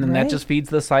sleep, and then that just feeds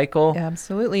the cycle.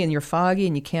 Absolutely, and you're foggy,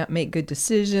 and you can't make good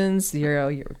decisions.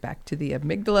 You're back to the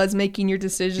amygdala's making your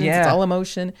decisions. Yeah. It's all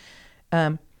emotion.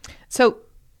 So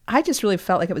I just really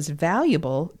felt like it was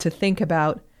valuable to think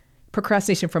about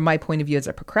procrastination from my point of view as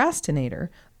a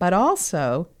procrastinator, but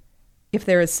also if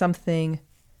there's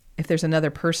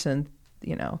another person,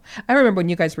 I remember when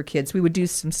you guys were kids, we would do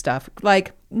some stuff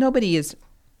like nobody is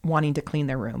wanting to clean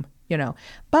their room,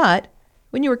 but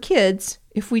when you were kids,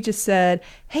 if we just said,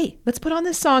 hey, let's put on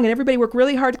this song and everybody work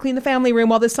really hard to clean the family room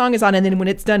while this song is on, and then when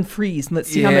it's done, freeze and let's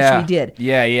see how much we did.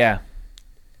 Yeah.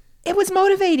 It was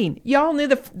motivating. Y'all knew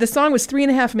the song was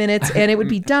 3.5 minutes and it would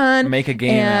be done. Make a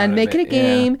game and make it a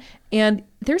game. Yeah. And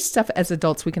there's stuff as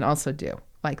adults we can also do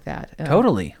like that.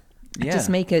 Totally. Yeah. Just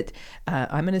make it,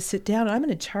 I'm going to sit down and I'm going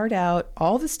to chart out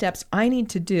all the steps I need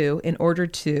to do in order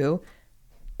to,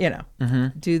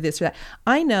 do this or that.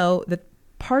 I know that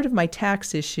part of my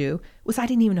tax issue was I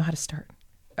didn't even know how to start.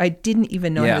 I didn't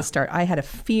even know how to start. I had a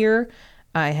fear.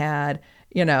 I had,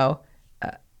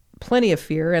 plenty of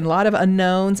fear and a lot of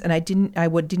unknowns, and I didn't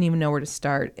even know where to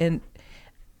start. And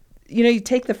you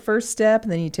take the first step,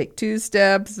 and then you take 2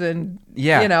 steps, and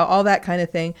all that kind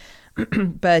of thing.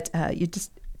 But you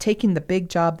just taking the big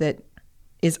job that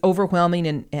is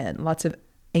overwhelming and lots of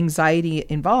anxiety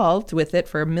involved with it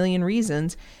for a million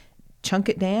reasons. Chunk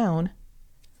it down.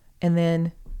 And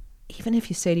then even if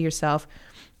you say to yourself,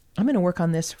 I'm going to work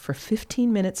on this for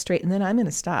 15 minutes straight, and then I'm going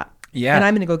to stop. Yeah. And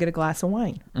I'm going to go get a glass of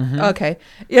wine. Mm-hmm. Okay.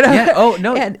 Yeah. Oh,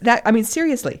 no. And that,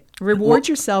 seriously, reward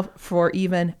yourself for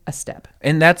even a step.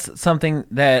 And that's something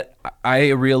that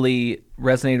I really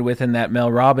resonated with in that Mel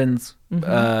Robbins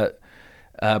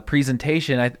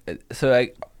presentation.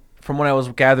 From what I was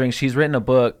gathering, she's written a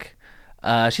book.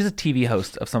 She's a TV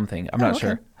host of something. I'm not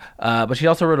sure. But she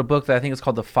also wrote a book that I think is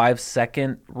called The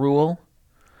 5-Second Rule.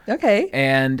 Okay.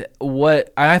 And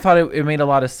what I thought it made a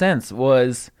lot of sense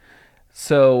was,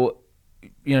 so,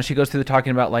 she goes through the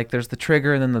talking about like there's the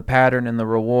trigger and then the pattern and the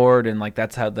reward, and like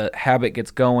that's how the habit gets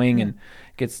going and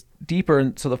gets deeper.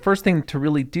 And so the first thing that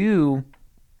we do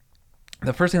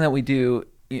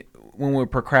when we're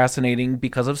procrastinating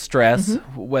because of stress,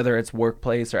 whether it's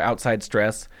workplace or outside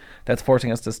stress that's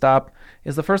forcing us to stop,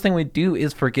 is the first thing we do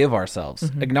is forgive ourselves.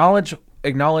 Acknowledge,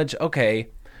 okay,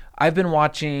 I've been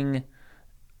really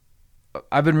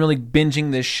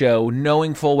binging this show,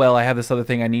 knowing full well I have this other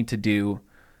thing I need to do,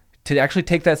 to actually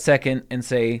take that second and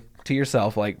say to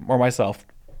yourself, or myself,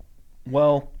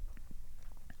 well,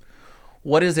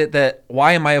 what is it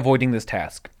why am I avoiding this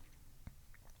task?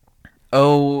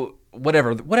 Oh,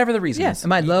 whatever the reason is.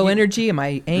 Am I low energy? Am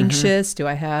I anxious? Do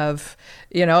I have,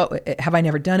 have I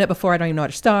never done it before? I don't even know how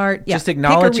to start. Just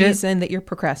acknowledge Pick a reason that you're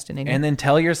procrastinating. And then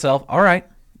tell yourself, all right,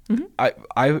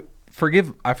 I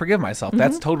forgive myself.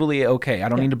 That's totally okay. I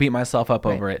don't need to beat myself up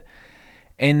over it.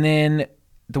 And then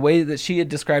the way that she had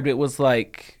described it was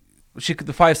like, the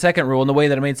 5-second rule, and the way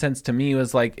that it made sense to me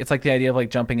was like, it's like the idea of like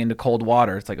jumping into cold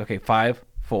water. It's like, okay, 5,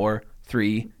 4,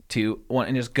 3, 2, 1,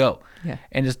 and just go. Yeah.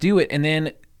 And just do it. And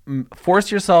then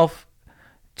force yourself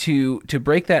to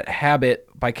break that habit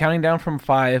by counting down from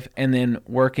 5 and then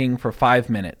working for 5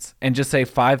 minutes, and just say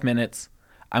 5 minutes.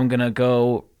 I'm going to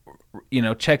go,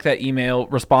 check that email,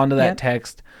 respond to that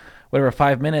text, whatever,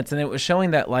 5 minutes. And it was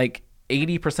showing that like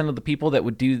 80% of the people that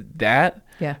would do that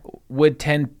would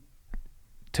tend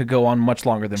to go on much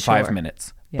longer than 5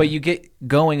 minutes. Yeah. But you get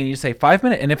going and you say 5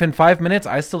 minutes, and if in 5 minutes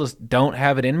I still just don't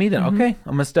have it in me, then okay,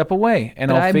 I'm gonna step away and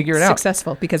I'll figure it out.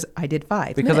 Successful because I did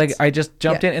 5 because minutes. I just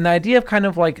jumped in, and the idea of kind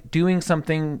of like doing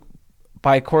something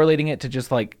by correlating it to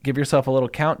just like give yourself a little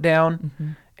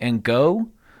countdown and go.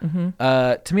 To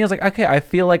me, I was like, okay, I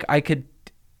feel like I could.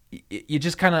 You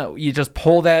just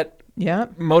pull that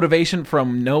motivation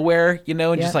from nowhere,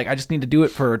 and just like I just need to do it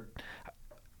for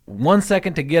 1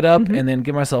 second to get up, and then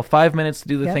give myself 5 minutes to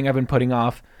do the thing I've been putting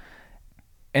off,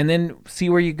 and then see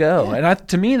where you go. And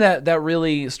to me, that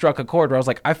really struck a chord where I was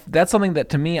like, that's something that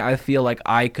to me I feel like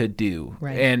I could do,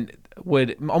 and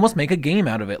would almost make a game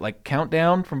out of it, like count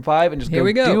down from 5 and just Here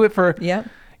we go. do it for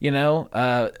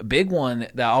a big one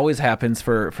that always happens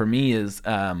for me is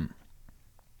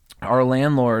our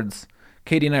landlords.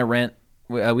 Katie and I rent.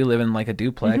 We live in like a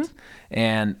duplex,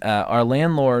 and our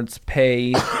landlords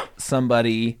pay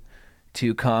somebody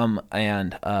to come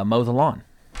and mow the lawn.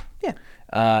 Yeah.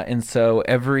 And so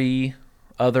every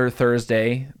other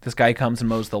Thursday, this guy comes and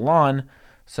mows the lawn.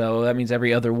 So that means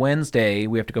every other Wednesday,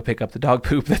 we have to go pick up the dog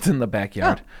poop that's in the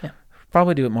backyard. Oh, yeah.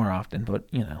 Probably do it more often, but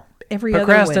every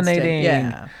procrastinating.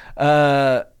 Other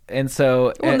Wednesday. And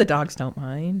so the dogs don't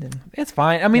mind, and it's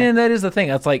fine. I mean, and that is the thing.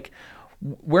 It's like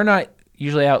we're not.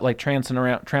 usually out like trouncing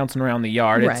around the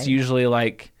yard. Right. It's usually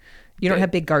like you don't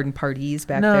have big garden parties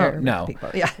back there. No.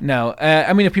 Yeah. No.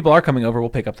 I mean, if people are coming over, we'll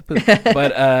pick up the poop.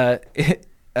 But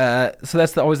so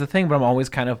that's always the thing. But I'm always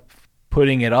kind of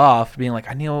putting it off, being like,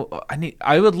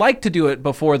 I would like to do it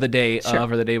before the day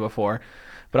of or the day before,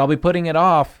 but I'll be putting it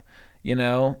off, you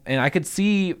know. And I could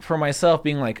see for myself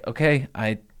being like, okay,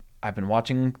 I've been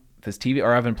watching this TV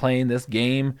or I've been playing this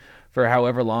game for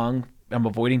however long. I'm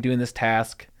avoiding doing this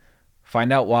task.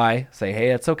 Find out why. Say,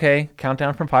 hey, it's okay. Count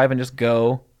down from 5 and just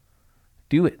go.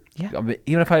 Do it. Yeah.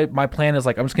 Even if my plan is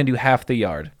like, I'm just going to do half the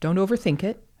yard. Don't overthink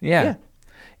it. Yeah.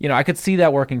 You know, I could see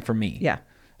that working for me. Yeah.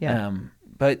 Yeah.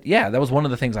 But yeah, that was one of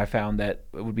the things I found that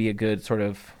it would be a good sort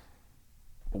of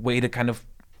way to kind of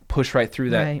push right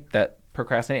through that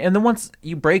procrastinating. And then once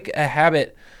you break a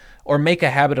habit or make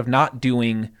a habit of not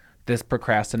doing this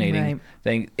procrastinating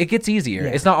thing, it gets easier. Yeah.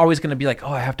 It's not always going to be like,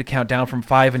 oh, I have to count down from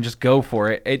 5 and just go for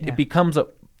it. It becomes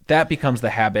the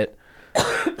habit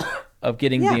of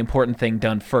getting the important thing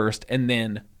done first and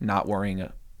then not worrying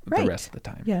the rest of the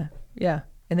time. Yeah. Yeah.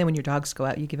 And then when your dogs go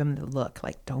out, you give them the look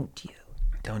like, don't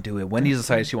do it. Wendy's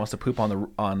decided she wants to poop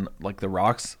on like the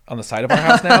rocks on the side of our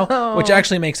house now, which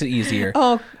actually makes it easier.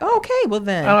 Oh, okay. Well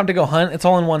then. I don't have to go hunt. It's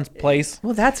all in one place.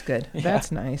 Well, that's good. Yeah.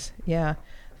 That's nice. Yeah.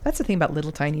 That's the thing about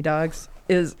little tiny dogs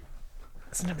is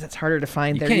sometimes it's harder to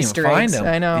find their Easter eggs. Them.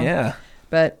 I know. Yeah.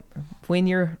 But when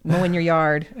you're mowing your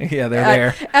yard. Yeah,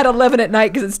 they're there. At 11 at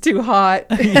night because it's too hot.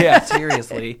 Yeah,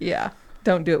 seriously. Yeah.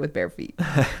 Don't do it with bare feet.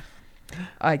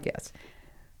 I guess.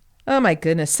 Oh, my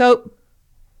goodness. So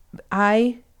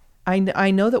I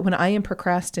know that when I am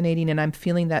procrastinating and I'm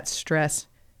feeling that stress,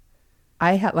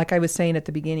 like I was saying at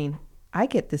the beginning, I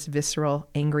get this visceral,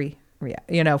 angry,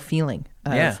 feeling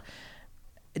of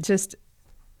it's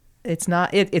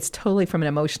totally from an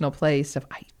emotional place of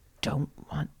I don't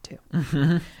want to.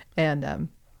 Mm-hmm. And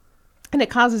it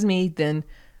causes me then,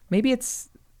 maybe it's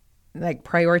like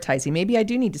prioritizing. Maybe I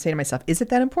do need to say to myself, is it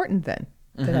that important then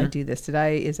that I do this?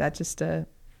 Is that just a,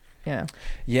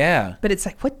 Yeah. But it's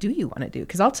like, what do you want to do?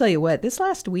 Because I'll tell you what, this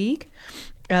last week,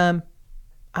 I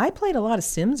played a lot of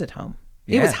Sims at home.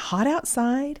 Yeah. It was hot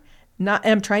outside.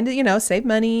 I'm trying to, save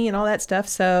money and all that stuff.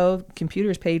 So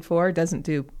computer's paid for, doesn't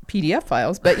do PDF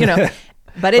files, but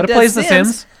but it plays does The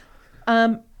Sims.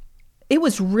 It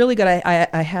was really good.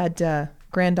 I had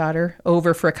granddaughter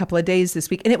over for a couple of days this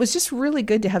week, and it was just really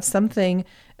good to have something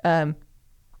going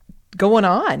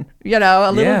on,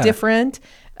 a little different,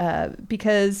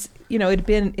 because it had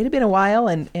been a while,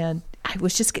 and I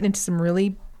was just getting into some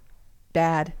really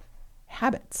bad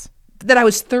habits that I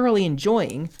was thoroughly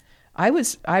enjoying. I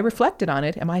reflected on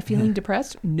it. Am I feeling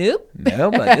depressed? Nope.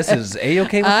 No, but this is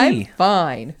A-okay with me. I'm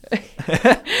fine.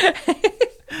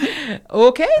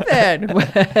 Okay, then.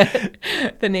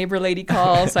 The neighbor lady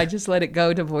calls. I just let it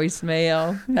go to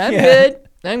voicemail.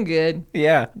 I'm good.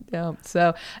 Yeah.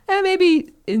 So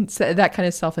maybe that kind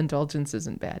of self-indulgence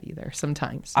isn't bad either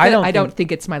sometimes. I don't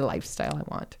think it's my lifestyle I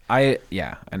want. I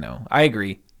know. I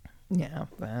agree. Yeah.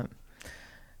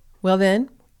 Well, then.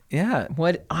 Yeah.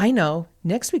 What I know,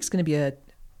 next week's going to be a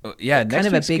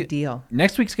big deal.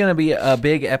 Next week's going to be a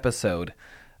big episode.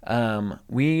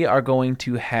 We are going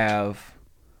to have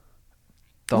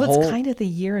it's kind of the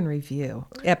year in review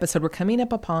episode. We're coming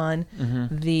up upon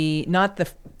not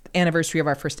the anniversary of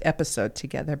our first episode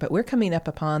together, but we're coming up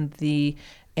upon the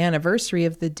anniversary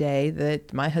of the day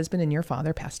that my husband and your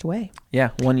father passed away. Yeah,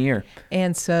 1 year.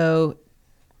 And so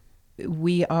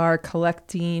we are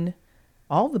collecting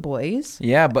all the boys.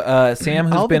 Yeah, but Sam,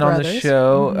 who's been on the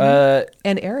show,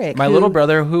 and Eric, my little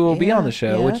brother, who will be on the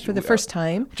show, which for the first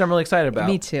time, which I'm really excited about.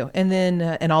 Me too. And then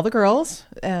and all the girls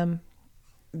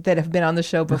that have been on the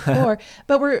show before.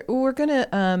 But we're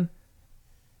gonna,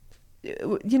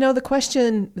 the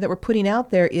question that we're putting out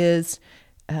there is,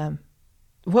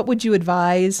 what would you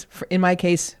advise? In my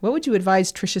case, what would you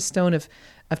advise Trisha Stone of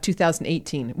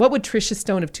 2018? What would Trisha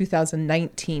Stone of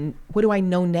 2019? What do I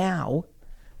know now?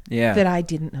 Yeah. That I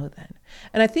didn't know then.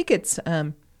 And I think it's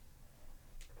not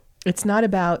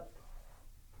about,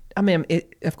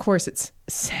 of course it's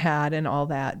sad and all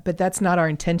that, but that's not our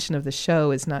intention of the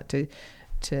show, is not to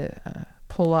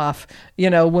pull off,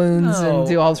 wounds and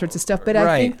do all sorts of stuff. But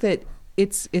I think that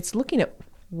it's looking at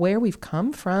where we've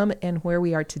come from and where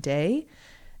we are today.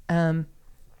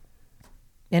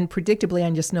 And predictably,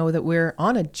 I just know that we're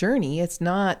on a journey.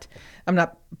 I'm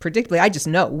not predictably, I just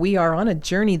know we are on a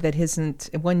journey that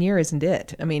 1 year isn't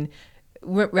it. I mean,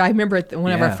 I remember at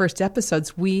one of our first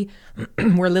episodes, we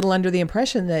were a little under the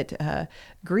impression that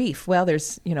grief, well,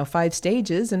 there's, 5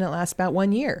 stages and it lasts about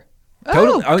 1 year.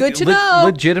 Totally. Oh, good to know.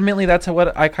 Legitimately, that's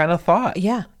what I kind of thought.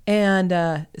 Yeah.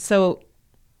 And so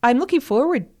I'm looking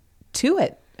forward to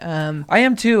it. I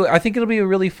am too. I think it'll be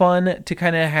really fun to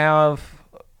kind of have.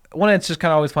 One, it's just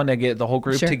kind of always fun to get the whole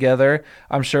group together.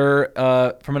 I'm sure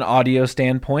from an audio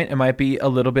standpoint, it might be a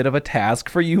little bit of a task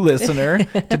for you, listener,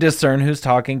 to discern who's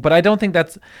talking. But I don't think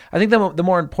that's... I think the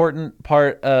more important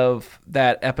part of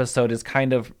that episode is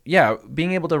kind of,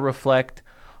 being able to reflect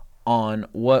on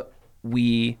what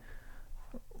we...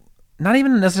 Not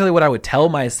even necessarily what I would tell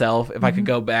myself if I could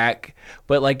go back,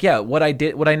 but like, what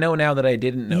I know now that I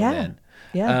didn't know then.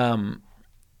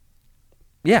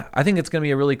 Yeah. I think it's going to be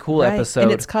a really cool episode.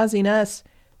 And it's causing us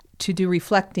to do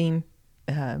reflecting,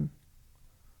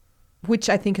 which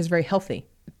I think is very healthy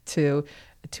to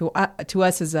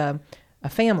us as a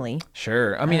family.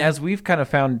 Sure. I mean, as we've kind of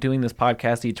found doing this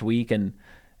podcast each week and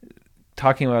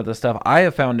talking about this stuff, I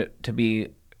have found it to be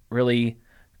really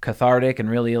cathartic and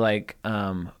really like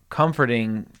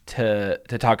comforting to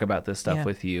talk about this stuff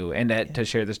with you and to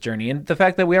share this journey. And the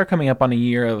fact that we are coming up on a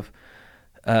year of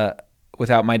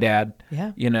without my dad,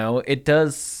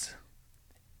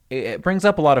 it brings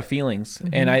up a lot of feelings,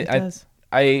 and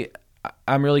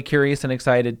I'm really curious and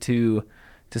excited to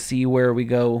see where we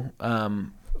go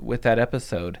with that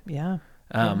episode.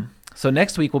 So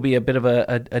next week will be a bit of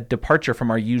a departure from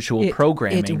our usual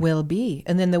programming. It will be,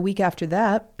 and then the week after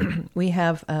that, we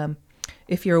have.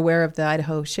 If you're aware of the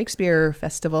Idaho Shakespeare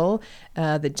Festival,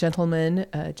 the gentlemen,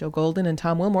 Joe Golden and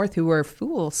Tom Wilmorth, who were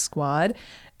Fool Squad,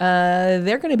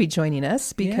 they're going to be joining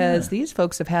us because these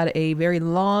folks have had a very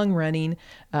long-running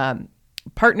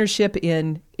partnership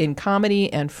in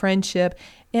comedy and friendship.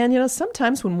 And,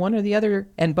 sometimes when one or the other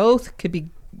and both could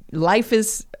be, life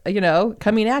is,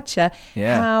 coming at you,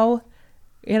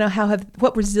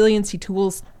 what resiliency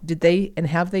tools did they and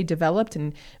have they developed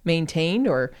and maintained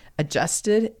or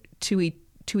adjusted to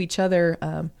each other,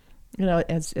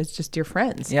 as just dear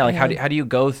friends. Yeah, like how do you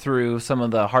go through some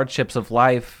of the hardships of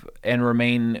life and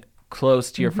remain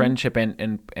close to your friendship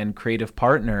and creative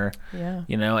partner,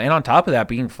 and on top of that,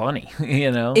 being funny,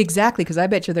 Exactly, because I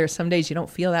bet you there are some days you don't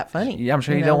feel that funny. Yeah, I'm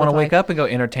sure you don't want to wake up and go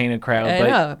entertain a crowd. I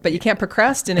know, but you can't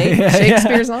procrastinate.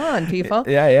 Shakespeare's on, people.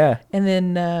 Yeah. And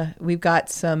then we've got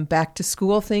some back to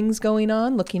school things going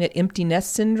on, looking at empty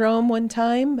nest syndrome one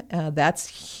time. That's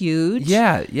huge.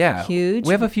 Yeah. Huge.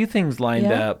 We have a few things lined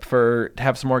up to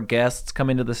have some more guests come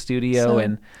into the studio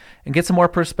and get some more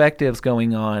perspectives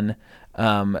going on.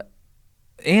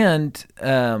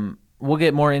 We'll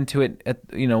get more into it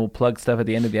we'll plug stuff at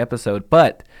the end of the episode,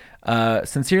 but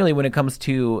sincerely, when it comes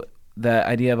to the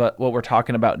idea of what we're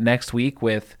talking about next week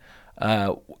with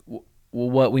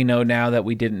what we know now that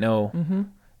we didn't know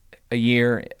a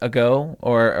year ago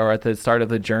or at the start of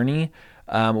the journey,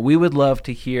 we would love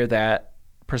to hear that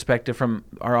perspective from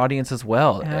our audience as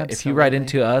well. Absolutely. If you write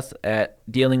into us at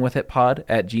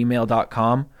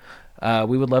dealingwithitpod@gmail.com,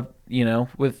 we would love,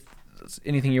 with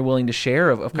anything you're willing to share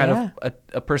of kind of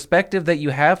a perspective that you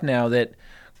have now that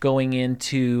going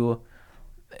into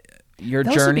your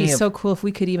those journey. Would be so cool if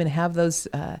we could even have those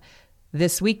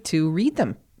this week to read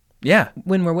them. Yeah.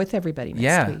 When we're with everybody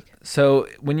next week. So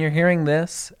when you're hearing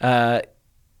this,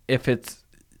 if it's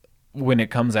when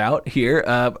it comes out here,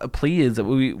 please,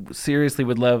 we seriously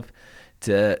would love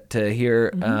to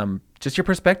hear just your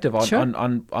perspective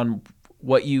on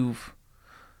what you've,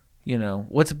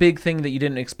 what's a big thing that you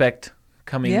didn't expect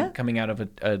coming out of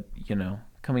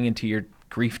coming into your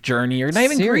grief journey, or not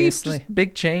even grief, just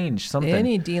big change, something.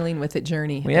 Any dealing with it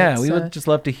journey. Yeah, we would just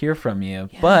love to hear from you.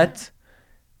 Yeah. But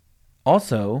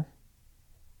also,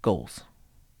 goals.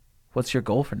 What's your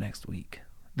goal for next week?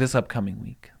 This upcoming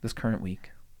week, this current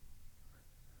week?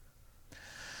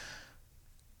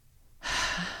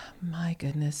 My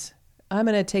goodness. I'm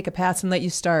going to take a pass and let you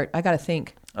start. I got to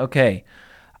think. Okay.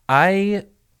 I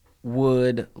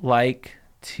would like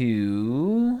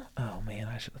to... Oh, man,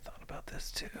 I should have thought about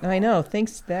this, too. I know.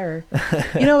 Thanks there.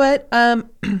 You know what?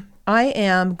 I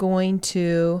am going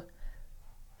to...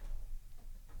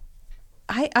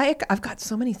 I've got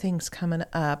so many things coming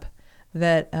up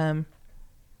that I'm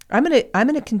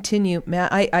gonna continue.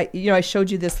 Matt, I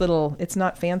showed you this little. It's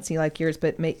not fancy like yours,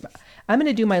 but I'm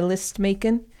gonna do my list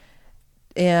making,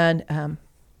 and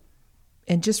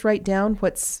just write down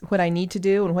what I need to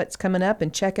do and what's coming up,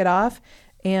 and check it off,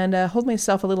 and hold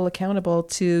myself a little accountable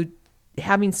to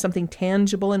having something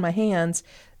tangible in my hands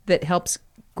that helps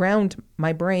ground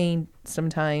my brain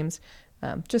sometimes,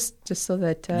 just so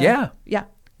that there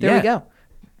we go.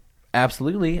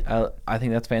 Absolutely. I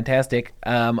think that's fantastic.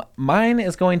 Mine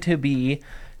is going to be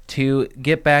to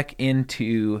get back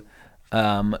into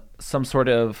some sort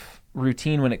of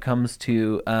routine when it comes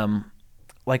to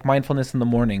like mindfulness in the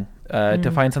morning,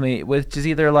 to find something which is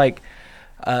either like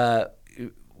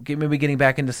maybe getting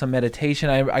back into some meditation.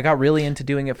 I got really into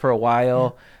doing it for a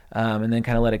while, and then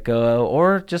kind of let it go.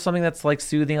 Or just something that's like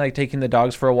soothing, like taking the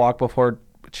dogs for a walk before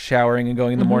showering and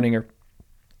going in the morning or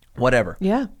whatever.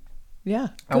 Yeah.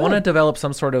 I want to develop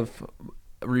some sort of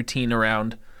routine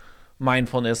around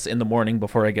mindfulness in the morning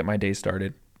before I get my day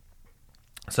started.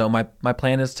 So my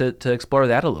plan is to explore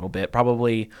that a little bit.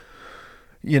 Probably,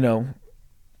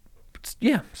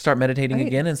 start meditating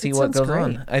again and see what goes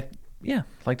on.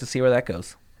 Like to see where that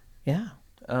goes. Yeah.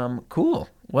 Cool.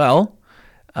 Well,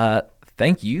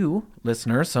 thank you,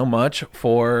 listeners, so much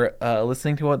for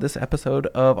listening to this episode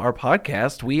of our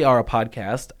podcast. We are a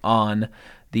podcast on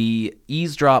the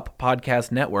Eavesdrop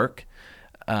Podcast Network.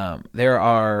 There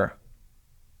are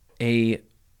an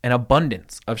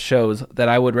abundance of shows that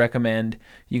I would recommend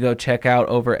you go check out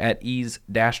over at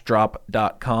ease-drop.com,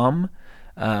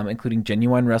 including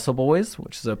Genuine Wrestle Boys,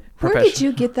 which is a professional... Where did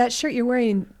you get that shirt? You're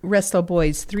wearing Wrestle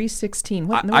Boys 316.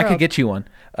 What in the world? I could get you one.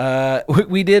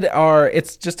 We did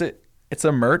it's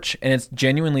a merch, and it's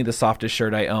genuinely the softest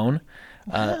shirt I own.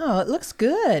 Wow, it looks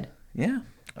good. Yeah.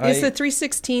 Is the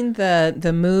 316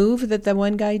 the move that the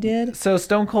one guy did? So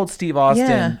Stone Cold Steve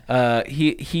Austin,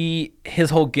 his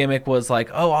whole gimmick was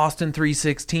like, Austin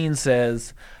 316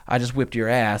 says, I just whipped your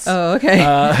ass. Oh, okay.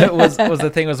 was the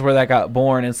thing was where that got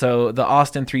born. And so the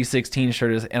Austin 316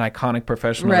 shirt is an iconic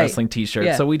professional wrestling t-shirt.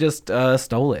 Yeah. So we just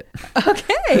stole it.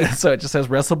 Okay. So it just says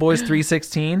Wrestle Boys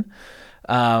 316.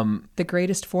 The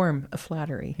greatest form of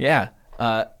flattery. Yeah.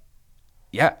 I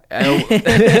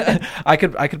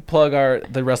could plug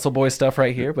the Wrestle Boys stuff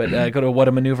right here, but go to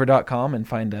whatamaneuver.com and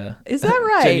find Is that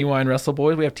right? Genuine Wrestle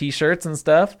Boys. We have t-shirts and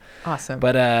stuff. Awesome.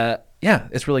 But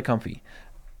it's really comfy.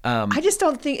 I just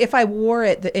don't think if I wore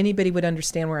it that anybody would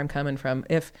understand where I'm coming from.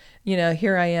 If,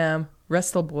 here I am,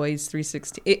 Wrestle Boys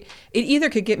 316. It either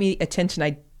could get me attention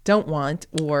I don't want,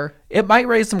 or it might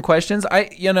raise some questions.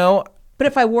 But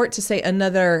if I wore it to say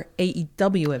another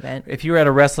AEW event, if you were at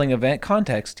a wrestling event,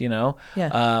 context, or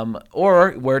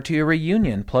wear it to your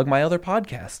reunion, plug my other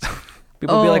podcast.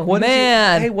 People would be like, "What?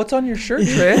 Man. Hey, what's on your shirt,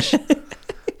 Trish?"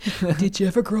 Did you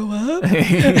ever grow up?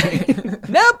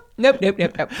 Nope.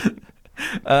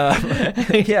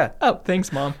 Yeah. Oh,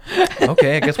 thanks, Mom.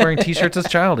 Okay, I guess wearing t-shirts is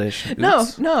childish.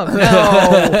 Oops. No.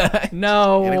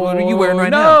 What are you wearing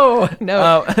right now?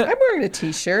 No. I'm wearing a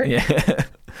t-shirt. Yeah,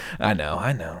 I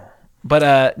know.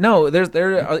 But no,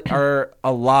 there are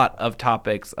a lot of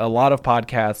topics, a lot of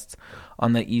podcasts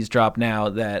on the Eavesdrop now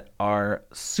that are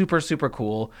super, super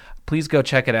cool. Please go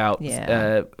check it out.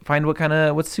 Yeah. Find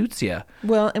what suits you.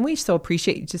 Well, and we so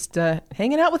appreciate you just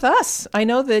hanging out with us. I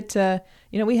know that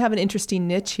we have an interesting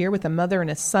niche here with a mother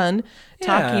and a son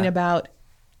talking about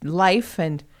life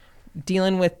and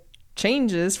dealing with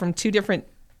changes from two different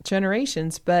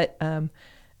generations, but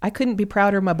I couldn't be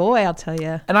prouder of my boy, I'll tell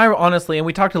you. And I honestly, and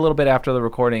we talked a little bit after the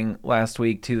recording last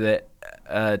week too, that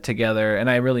together, and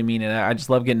I really mean it. I just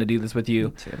love getting to do this with you.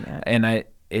 Me too, man. And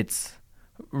it's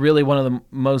really one of the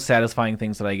most satisfying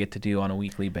things that I get to do on a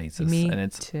weekly basis. Me and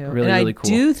it's too. really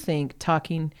cool. I do think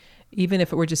talking, even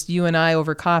if it were just you and I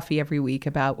over coffee every week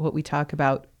about what we talk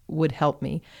about, would help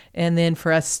me. And then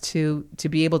for us to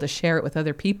be able to share it with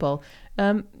other people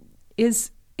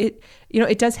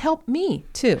it does help me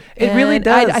too. It really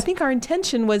does. I think our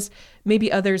intention was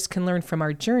maybe others can learn from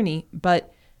our journey,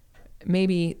 but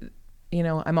maybe,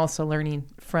 I'm also learning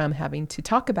from having to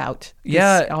talk about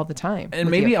this all the time.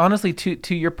 And maybe honestly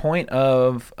to your point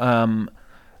of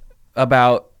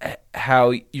about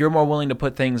how you're more willing to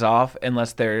put things off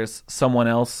unless there's someone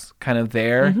else kind of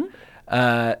there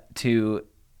to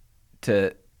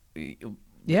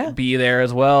be there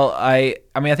as well. I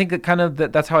mean, I think that kind of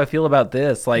that's how I feel about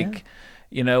this. Like,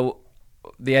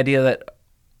 the idea that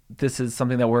this is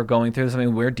something that we're going through,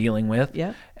 something we're dealing with.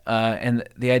 Yeah. And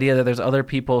the idea that there's other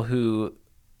people who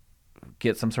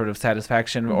get some sort of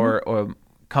satisfaction or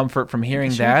comfort from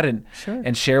hearing that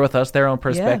and share with us their own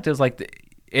perspectives. Yeah. Like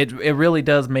it really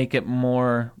does make it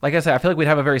more, like I said, I feel like we'd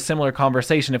have a very similar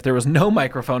conversation if there was no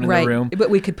microphone in the room. But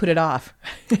we could put it off.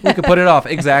 We could put it off,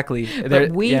 exactly.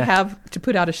 But we have to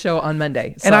put out a show on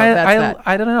Monday. So and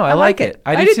I don't know. I like it.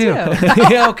 I do too.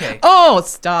 Yeah, okay. Oh,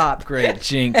 stop. Great,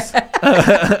 jinx.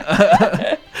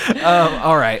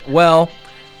 All right. Well,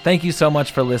 thank you so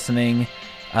much for listening.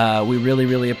 We really,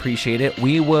 really appreciate it.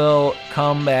 We will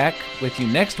come back with you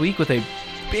next week with a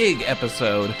big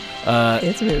episode.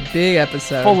 It's a big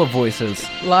episode. Full of voices.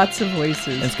 Lots of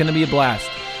voices. It's going to be a blast.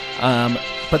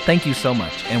 But thank you so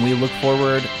much. And we look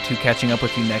forward to catching up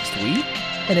with you next week.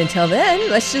 And until then,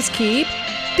 let's just keep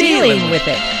dealing with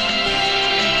it.